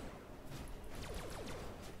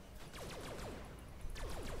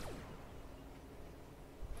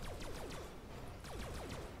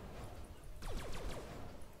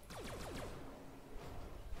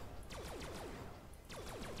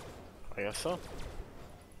 I guess so.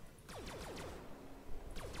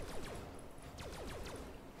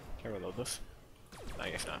 Can I reload this? I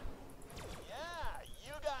guess not. Yeah,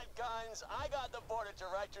 you got guns, I got the board of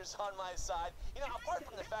directors on my side. You know, apart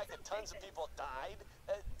from the fact that tons of people died,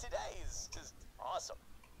 today is just awesome.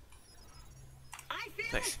 I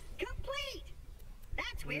feel Nice. complete.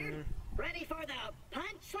 That's weird. Ready for the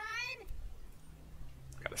punchline?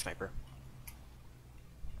 Got a sniper.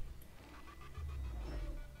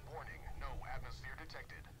 Warning, no atmosphere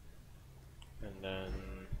detected. And then...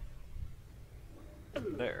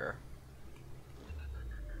 there.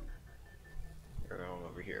 You're going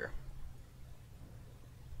over here.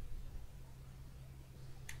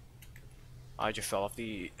 I just fell off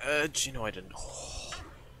the edge. You know I didn't.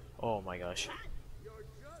 Oh my gosh. You're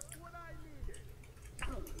just what I needed.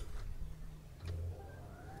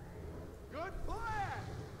 Good plan.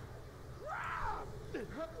 Crap!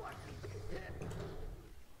 What?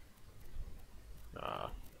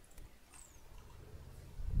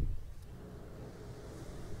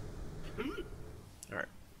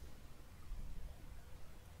 Alright.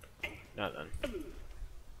 Now then.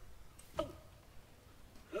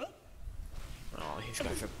 Oh, these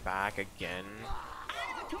guys are back again.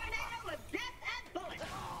 I'm a tornado with death and bullets.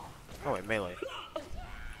 Oh wait, melee.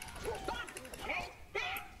 Take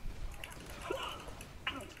that.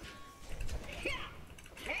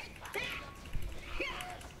 Take that.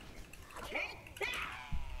 Take that.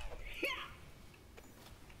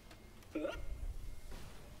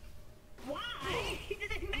 Why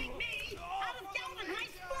did it make me out of Galvin High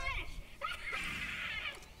Splash?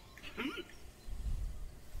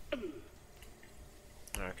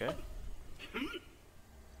 Okay.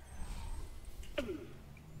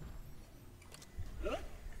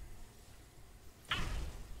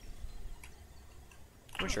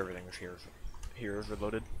 I'm sure everything's here is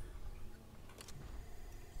reloaded.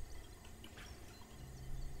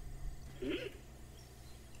 You've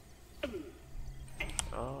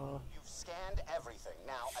scanned everything.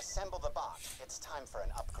 Now assemble the bot. It's time for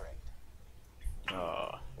an upgrade.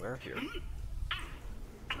 We're here.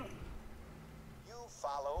 You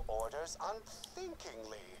follow orders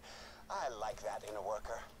unthinkingly. I like that in a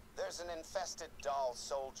worker. There's an infested doll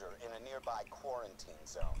soldier in a nearby quarantine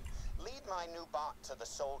zone. Lead my new bot to the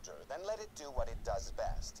soldier, then let it do what it does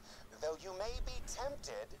best. Though you may be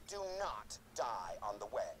tempted, do not die on the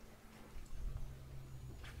way.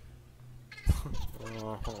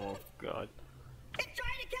 Oh god. It's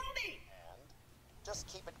trying to kill me. And just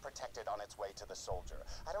keep it protected on its way to the soldier.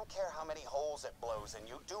 I don't care how many holes it blows in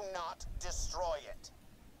you. Do not destroy it.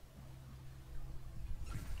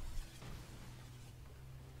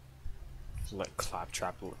 Let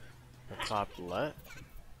Claptrap let?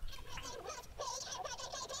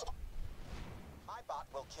 My bot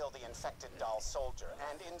will kill the infected doll soldier,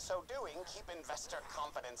 and in so doing, keep investor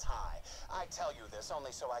confidence high. I tell you this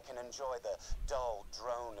only so I can enjoy the dull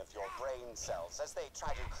drone of your brain cells as they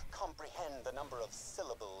try to comprehend the number of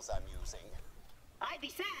syllables I'm using. I'd be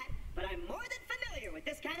sad, but I'm more than familiar with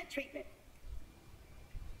this kind of treatment.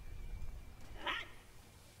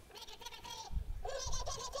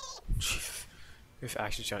 Jesus. He's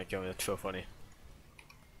actually trying to kill me, that's so funny.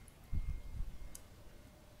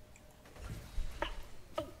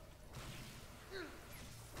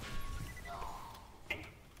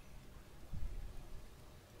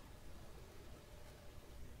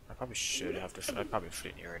 I probably should have to. I probably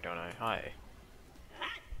fit in here, don't I? Hi.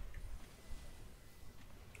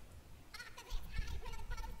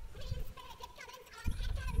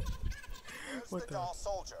 Where's the doll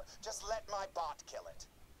soldier? Just let my bot kill it.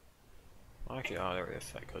 Actually, oh, there it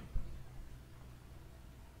is. I could.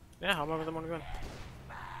 Yeah, how about the one going?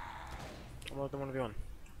 How about the one going?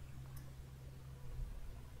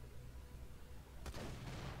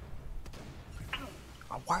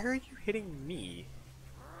 Why are you hitting me?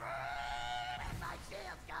 My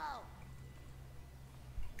shields go.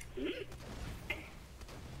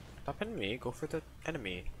 Stop hitting me. Go for the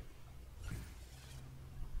enemy.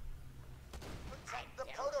 Protect the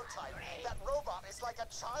prototype. That robot is like a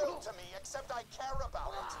child to me, except I care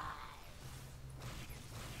about it.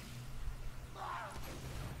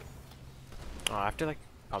 Oh, I have to like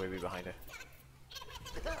probably be behind it.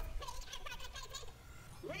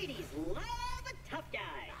 Ladies love a tough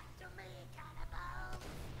guy. To me, cannibal.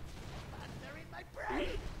 Thunder in my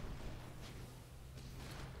brain.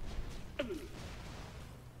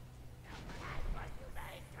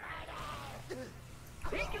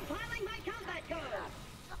 Recompiling my combat code.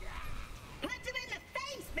 Punch him in the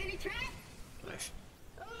face, mini trap. Nice.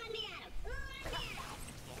 Ooh, let me at him. Ooh, let me at him.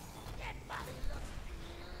 That body looks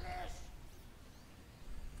delish.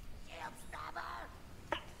 Shield stabber.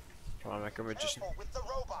 Come on, Micro Magician. Careful with the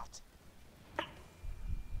robot.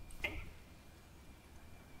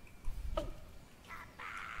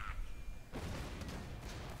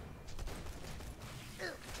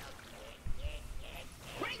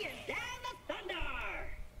 Bringing down the thunder.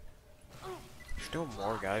 Still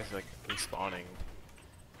more guys like respawning.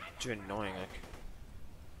 It's annoying. Like,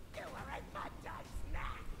 You are a mud dog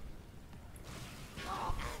snack.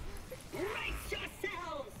 Brace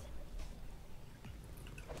yourselves.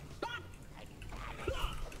 Bop. Bop.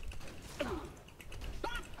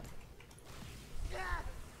 Bop.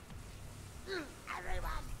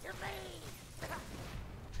 Everyone to me.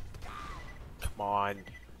 come on.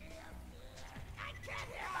 I can't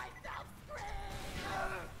hear myself scream.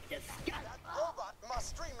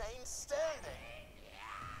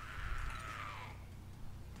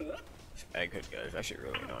 egghead guy is actually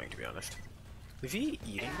really annoying, to be honest. Is he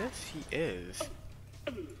eating this? He is.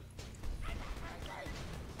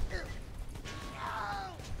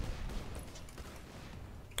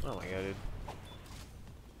 Oh my god, dude.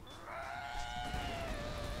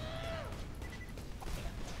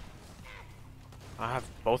 I have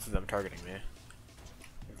both of them targeting me.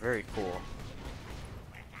 Very cool.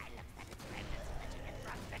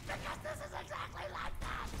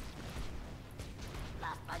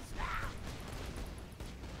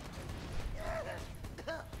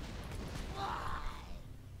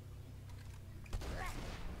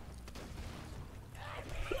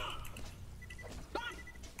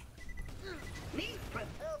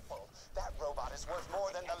 Careful. That robot is worth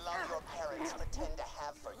more than the love your parents pretend to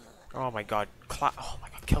have for you. Oh my god, oh my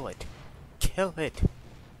god, kill it. Kill it.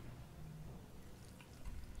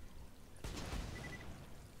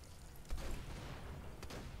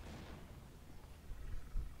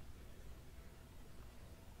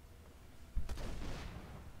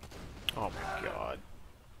 Oh my god.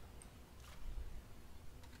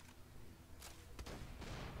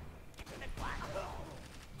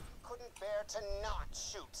 Couldn't bear to not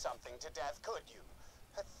shoot something to death, could you?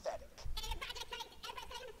 Pathetic.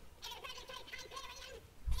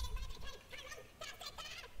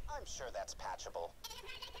 I'm sure that's patchable.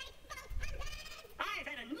 I've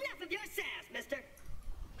had enough of your sass, mister.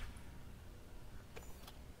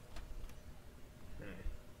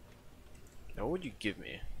 Now what would you give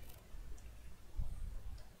me?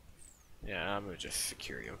 Yeah, I'm gonna just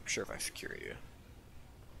secure you. I'm sure if I secure you.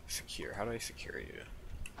 Secure, how do I secure you?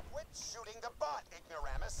 Quit shooting the bot,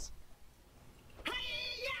 ignoramus.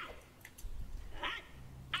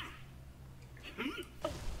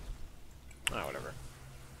 Ah, whatever.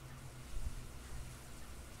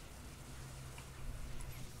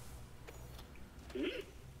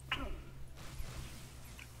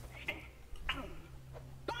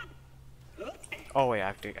 Oh wait,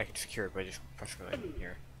 I can secure it by just pressing it in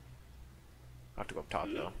here. I have to go up top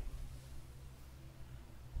though.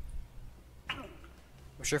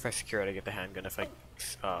 I'm sure if I secure it, I get the handgun. If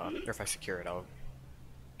I secure it, I'll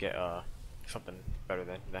get something better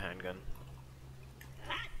than the handgun.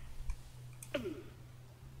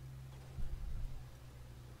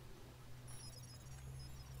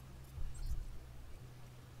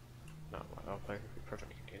 No, I'll play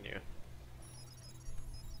perfect. Continue.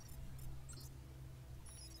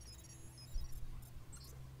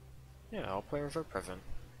 Yeah, all players are present.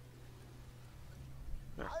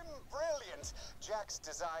 Yeah. I'm brilliant. Jack's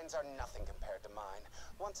designs are nothing compared to mine.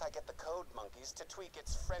 Once I get the code monkeys to tweak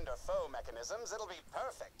its friend or foe mechanisms, it'll be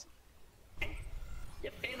perfect. You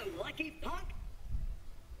feeling lucky, punk?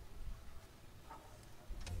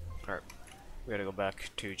 Alright, we gotta go back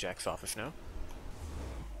to Jack's office now.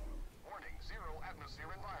 Warning, zero atmosphere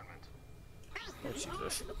environment. Oh,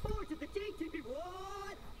 Jesus. The force of the JTP,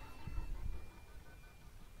 what?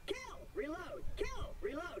 Kill! Reload! Kill!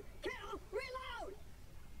 Reload! Kill! Reload!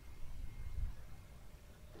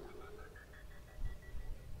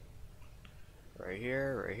 Right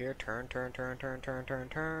here, turn, turn, turn, turn, turn, turn,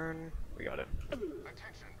 turn. We got it. Attention,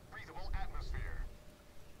 breathable atmosphere.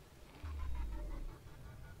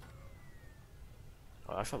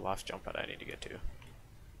 Oh, that's the last jump pad I need to get to.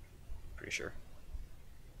 Pretty sure.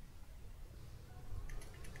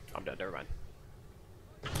 I'm dead, never mind.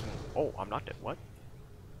 Oh, I'm not dead. What?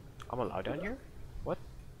 I'm allowed down here? What?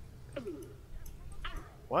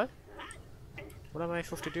 What? What am I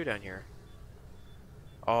supposed to do down here?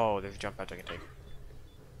 Oh, there's jump pads I can take.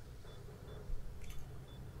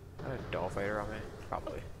 Is that a doll fighter on me?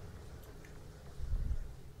 Probably.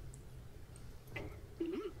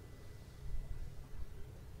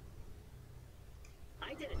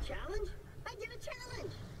 I did a challenge? I did a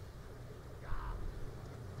challenge!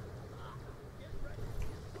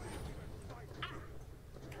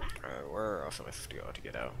 Where else am I supposed to go to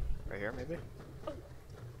get out? Right here, maybe?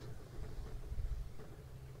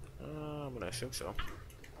 I'm gonna assume so.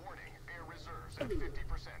 Warning, air reserves at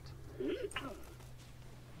 50%.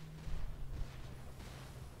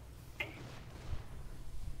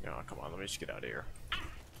 No, come on, let me just get out of here.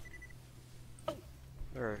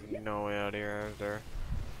 There's no way out of here, is there?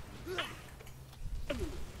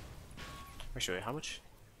 Actually, how much?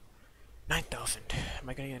 9,000. Am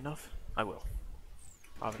I gonna get enough? I will.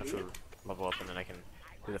 I'll have enough to level up and then I can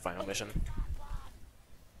do the final mission.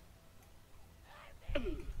 I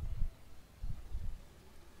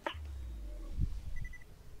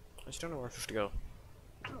just don't know where I'm supposed to go.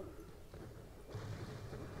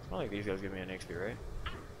 I like these guys give me an XP, right?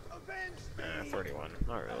 31.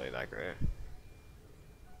 Not really that great.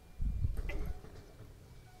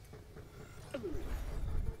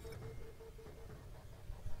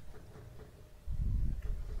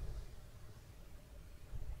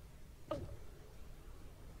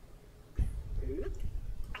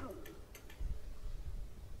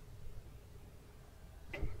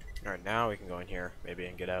 Alright, now we can go in here, maybe,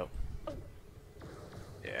 and get out.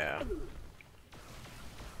 Yeah.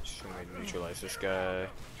 Just gonna neutralize this guy,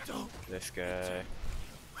 this guy,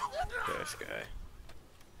 this guy.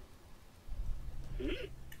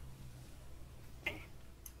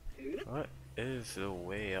 What is the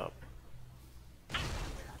way up?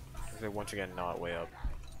 Is there once again not way up?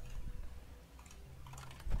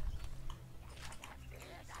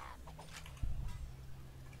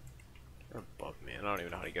 They're above me, I don't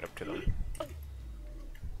even know how to get up to them.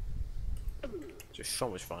 Just so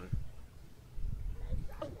much fun.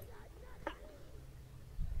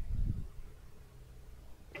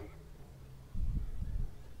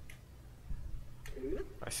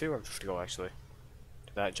 I see where I'm supposed to go actually.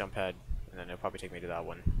 To that jump pad, and then it'll probably take me to that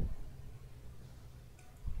one.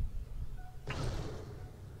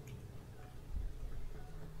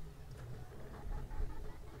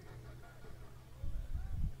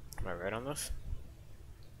 Am I right on this?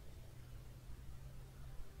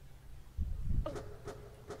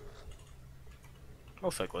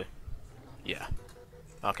 Most likely. Yeah.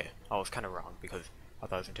 Okay, I was kind of wrong because I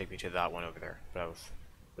thought it was gonna take me to that one over there, but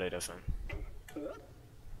it doesn't.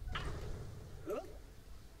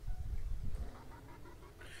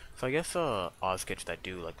 So I guess Oz kits that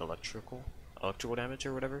do like electrical damage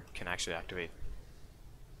or whatever can actually activate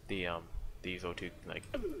the these O2 like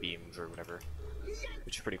beams or whatever,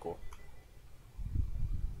 which is pretty cool.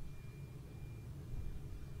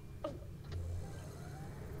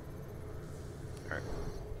 Alright.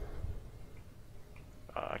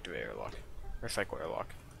 Activate airlock. Or cycle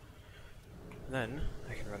airlock. And then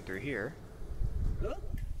I can run through here.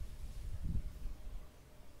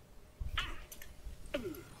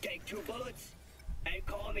 Take 2 bullets and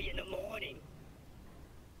call me in the morning.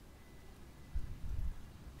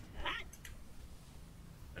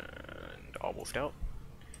 And almost out.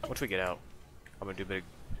 Once we get out, I'm gonna do a bit of,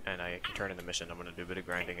 and I can turn in the mission. I'm gonna do a bit of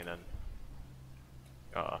grinding and then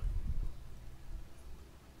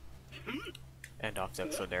end off the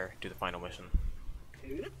episode there, do the final mission.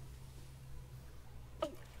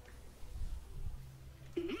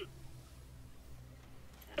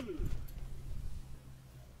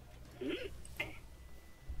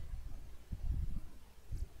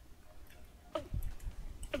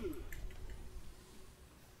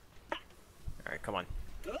 Alright, come on.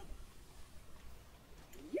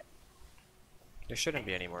 There shouldn't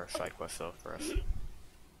be any more side quests though for us.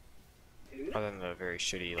 Other than the very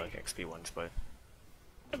shitty like XP ones, but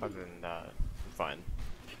other than that, I'm fine.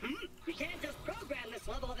 You can't just program this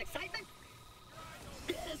level of excitement.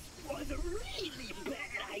 This was a really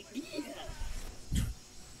bad idea.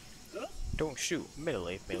 Don't shoot.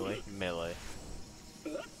 Melee, melee, melee.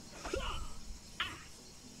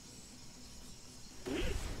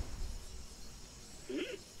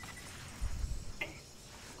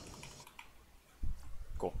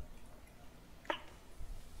 Cool.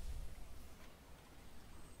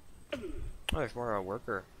 Oh, there's more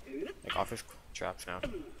worker, like office traps now.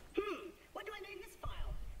 What do I name this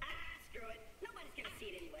file? Screw it. Nobody's gonna see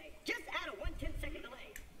it anyway. Just add a 1/10-second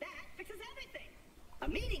delay. That fixes everything. A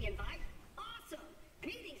meeting invite? Awesome.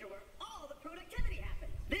 Meetings are where all the productivity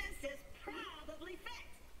happens. This is probably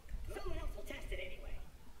fixed. Someone else will test it anyway.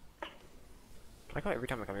 I like how every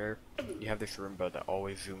time I come here, you have this room that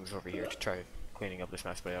always zooms over here to try cleaning up this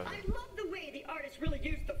mess, but I I love the way the artist really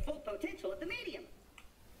used the full potential of the medium.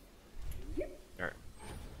 Alright.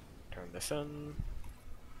 Turn this in.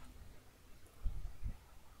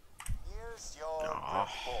 Here's your reward.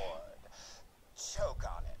 Choke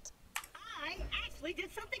on it. I actually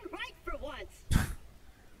did something right for once.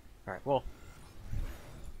 Alright, well.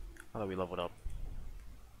 Now that we leveled up.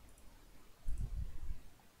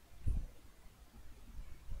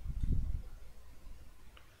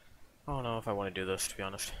 I don't know if I want to do this, to be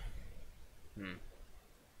honest.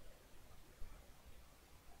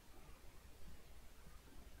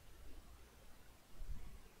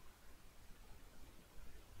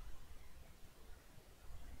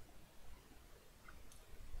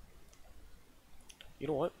 You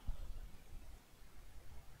know what?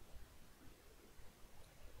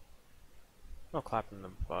 I'll clap in the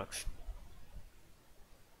box.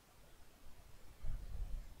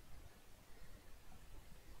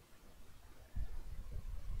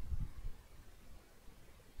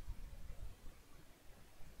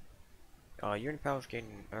 Your powers gain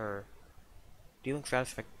dealing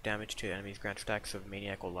satisfactory damage to enemies grants stacks of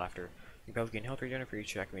maniacal laughter. Your powers gain health regen for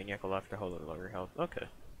each attack. Maniacal laughter, hold lower health. Okay.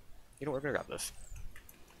 You know what? We're gonna grab this.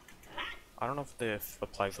 I don't know if this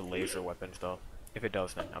applies to laser weapons though. If it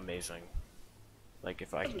does, then amazing. Like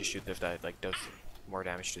if I can just shoot this that like does more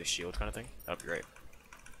damage to the shield kind of thing, that'd be great.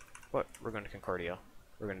 But we're going to Concordia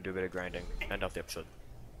we're gonna do a bit of grinding, end off the episode,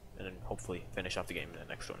 and then hopefully finish off the game in the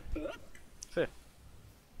next one. So yeah.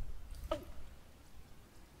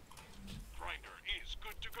 Grinder is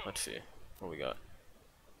good to go. Let's see what we got.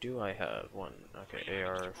 Do I have one? Okay, 3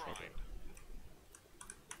 AR. items to grind. Thinking.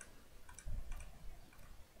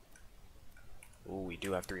 Ooh, we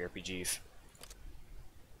do have 3 RPGs.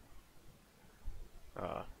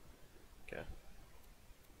 Okay.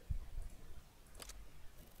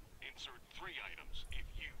 Insert 3 items if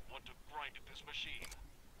you want to grind at this machine.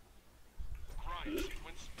 Grind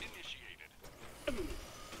sequence initiated.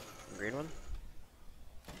 Green one?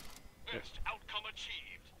 Best outcome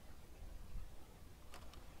achieved.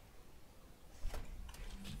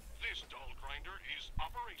 This doll grinder is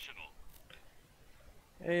operational.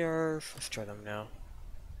 ARs. Let's try them now.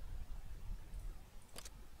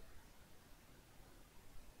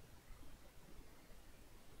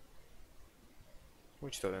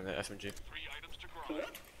 Which throw in the SMG? 3 items to grind.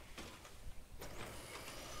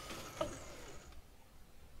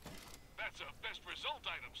 That's a best result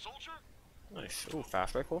item, soldier. Nice. Ooh,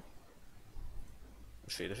 fast rifle.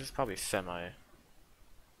 Let's see, this is probably semi.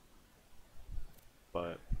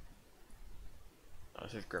 But no,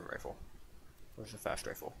 this is grim rifle. Where's the fast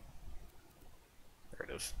rifle? There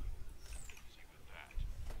it is. See with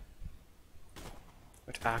that.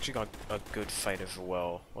 Which I actually got a good sight as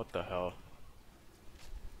well. What the hell?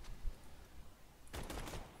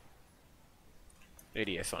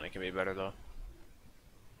 ADS Sonic can be better though.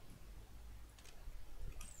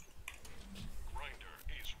 Grinder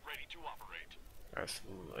is ready to operate. Nice.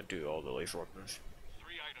 Ooh, I do all the laser weapons.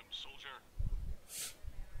 3 items, soldier.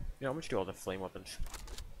 Yeah, how much do all the flame weapons?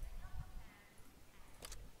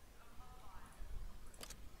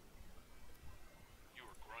 You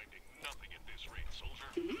are grinding nothing at this rate, soldier.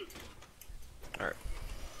 Alright.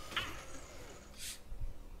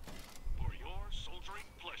 For your soldiering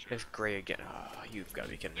pleasure. It's gray again. Ah, you've got to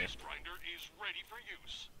be kidding me. This grinder is ready for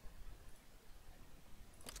use.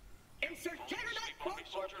 Insert Juggernaut quote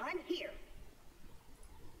or I'm here.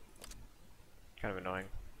 Kind of annoying.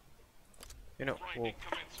 You know, Grinding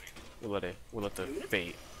commencing. we'll let the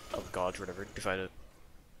fate of gods or whatever decide it.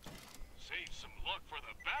 Save some luck for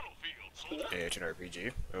the battlefield, soldier. Yeah, it's an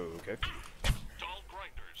RPG. Oh, okay. Doll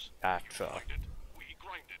grinders. That's You grind it, we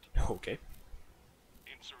grind it. okay.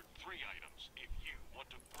 Insert 3 items if you want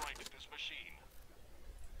to grind at this machine.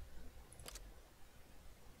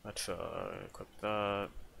 Let's equip that.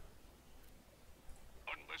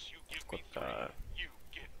 Unless you give me Equip 3, that. you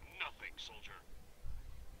get nothing, soldier.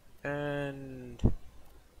 And You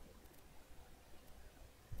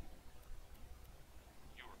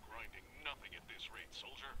are grinding nothing at this rate,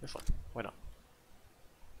 soldier. this one. Why not?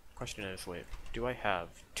 Question is, wait, do I have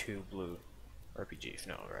 2 blue RPGs?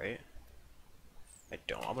 No, right? I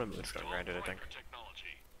don't. I'm gonna move this gun Doll grinded, I think. grinder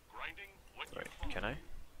technology. Grinding what you Right, find. can I?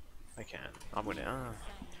 I can. I'm gonna,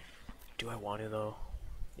 do I want to though?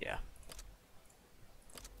 Yeah.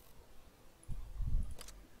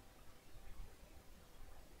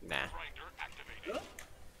 Nah. Grinder activated.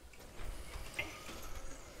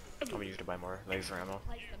 I'm gonna use it to buy more laser ammo.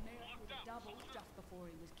 Place the miracle double just before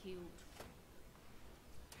he was killed.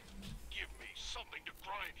 Give me something to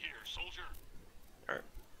grind here, soldier. Alright.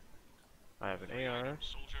 I have an 3 AR, items,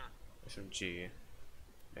 soldier. SMG,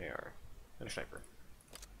 AR, and a sniper.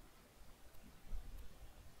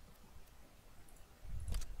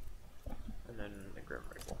 And then a grim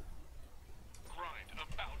rifle. Grind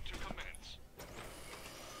about to commence.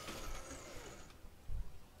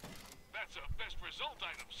 That's a best result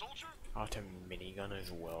item, soldier. To minigun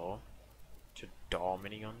as well. To doll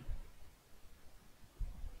minigun.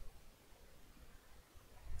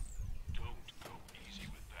 Don't go easy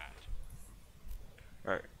with that.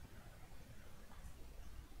 Alright.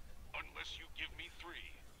 Unless you give me 3,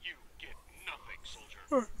 you get nothing, soldier.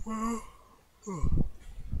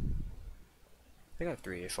 I got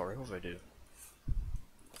 3 assault rifles, I do.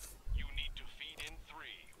 You need to feed in 3,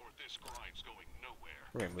 or this grind's going nowhere.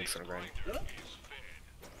 We're gonna move This some grind. grinder is fed.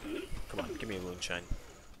 Come on, give me a moonshine.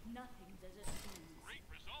 Nothing's as it seems. Great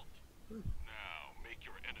result. Now make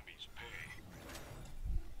your enemies pay.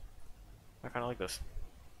 I kinda like this.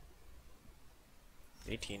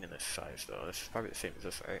 18 in this size though. This is probably the same as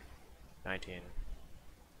this, right? 19.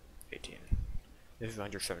 18. This is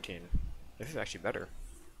 117. This is actually better.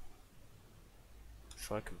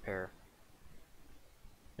 So I compare.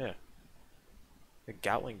 Yeah. The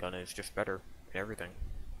Gatling gun is just better in everything.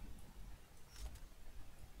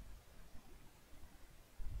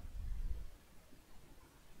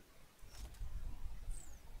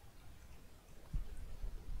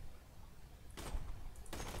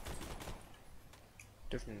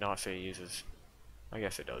 Does not say it uses I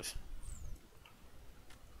guess it does.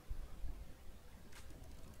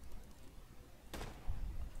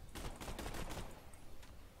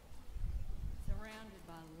 Surrounded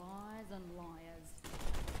by lies and liars.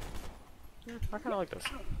 I kinda like this.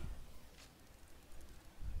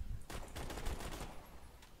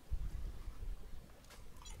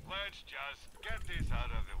 Let's just get this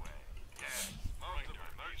out of the way. Yes, most of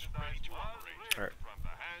my merchandise was ripped Alright. from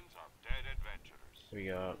the hands of dead adventurers. We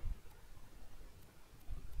got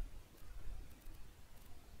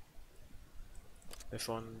this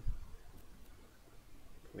one.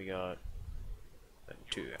 We got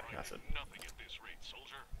two. That's it. Nothing at this rate,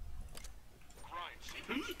 soldier. Grind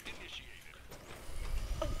sequence initiated.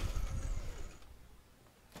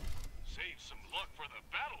 Save some luck for the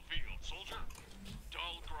battlefield, soldier.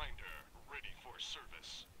 Dull grinder, ready for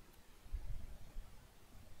service.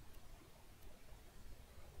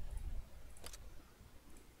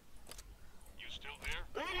 You still there?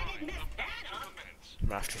 Glad I didn't mess that Grind up. commence.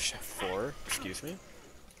 Master Chef 4. Excuse me.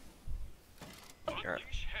 Alright.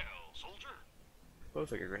 Unleash hell, soldier.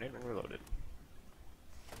 Looks like a grenade and reloaded.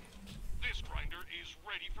 This grinder is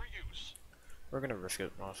ready for use. We're gonna risk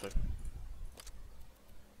it, honestly.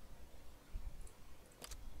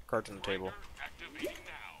 Cards on the table. Grinder activating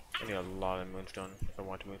now. I need a lot of moonstone if I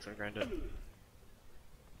want to moonstone grind it. Made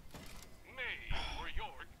for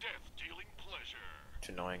your death-dealing pleasure. It's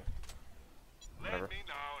annoying. Let Whatever. me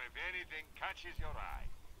know if anything catches your eye.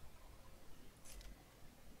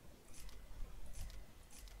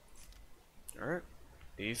 Alright.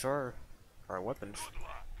 These are our weapons, Good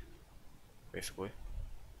luck. basically.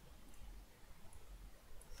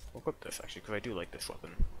 We'll equip this actually, because I do like this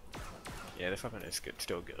weapon. Yeah, this weapon is good,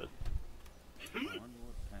 still good.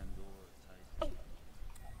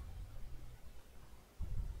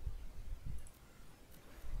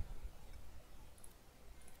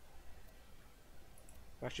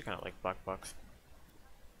 I actually kind of like black box.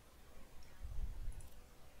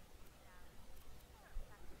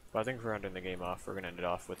 But I think if we're ending the game off, we're gonna end it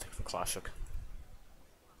off with the classic.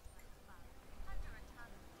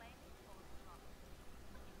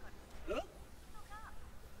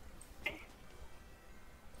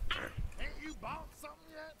 Ain't you bought something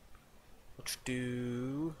yet? Let's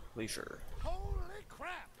do laser. Holy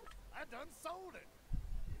crap! I done sold it.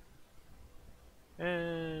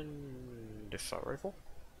 And assault rifle.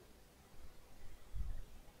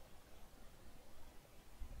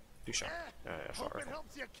 Do shot. Assault Hope it rifle.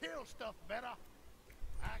 helps you kill stuff better.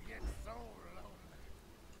 I get so lonely.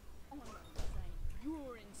 I'm insane.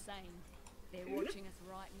 You're insane. They're watching us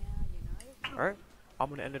right now, you know. Alright, I'm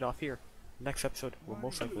gonna end it off here. Next episode will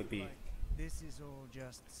most likely be. This is all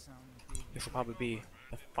just some big. This will probably be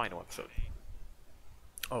the final episode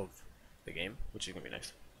of the game, which is gonna be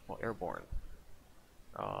nice. Well, Airborne.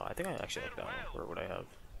 I think I actually like that one. Where would I have?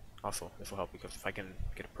 Also, this will help because if I can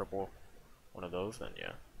get a purple one of those, then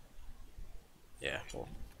yeah. Yeah, well.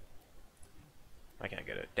 I can't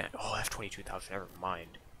get it. Damn. Oh, that's 22,000. Never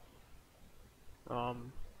mind.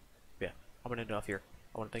 Yeah. I'm gonna end it off here.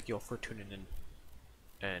 I want to thank you all for tuning in.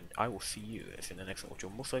 And I will see you guys in the next one, which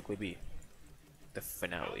will most likely be the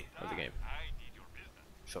finale of the game. I need your business.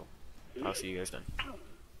 So, I'll see you guys then.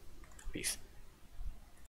 Peace.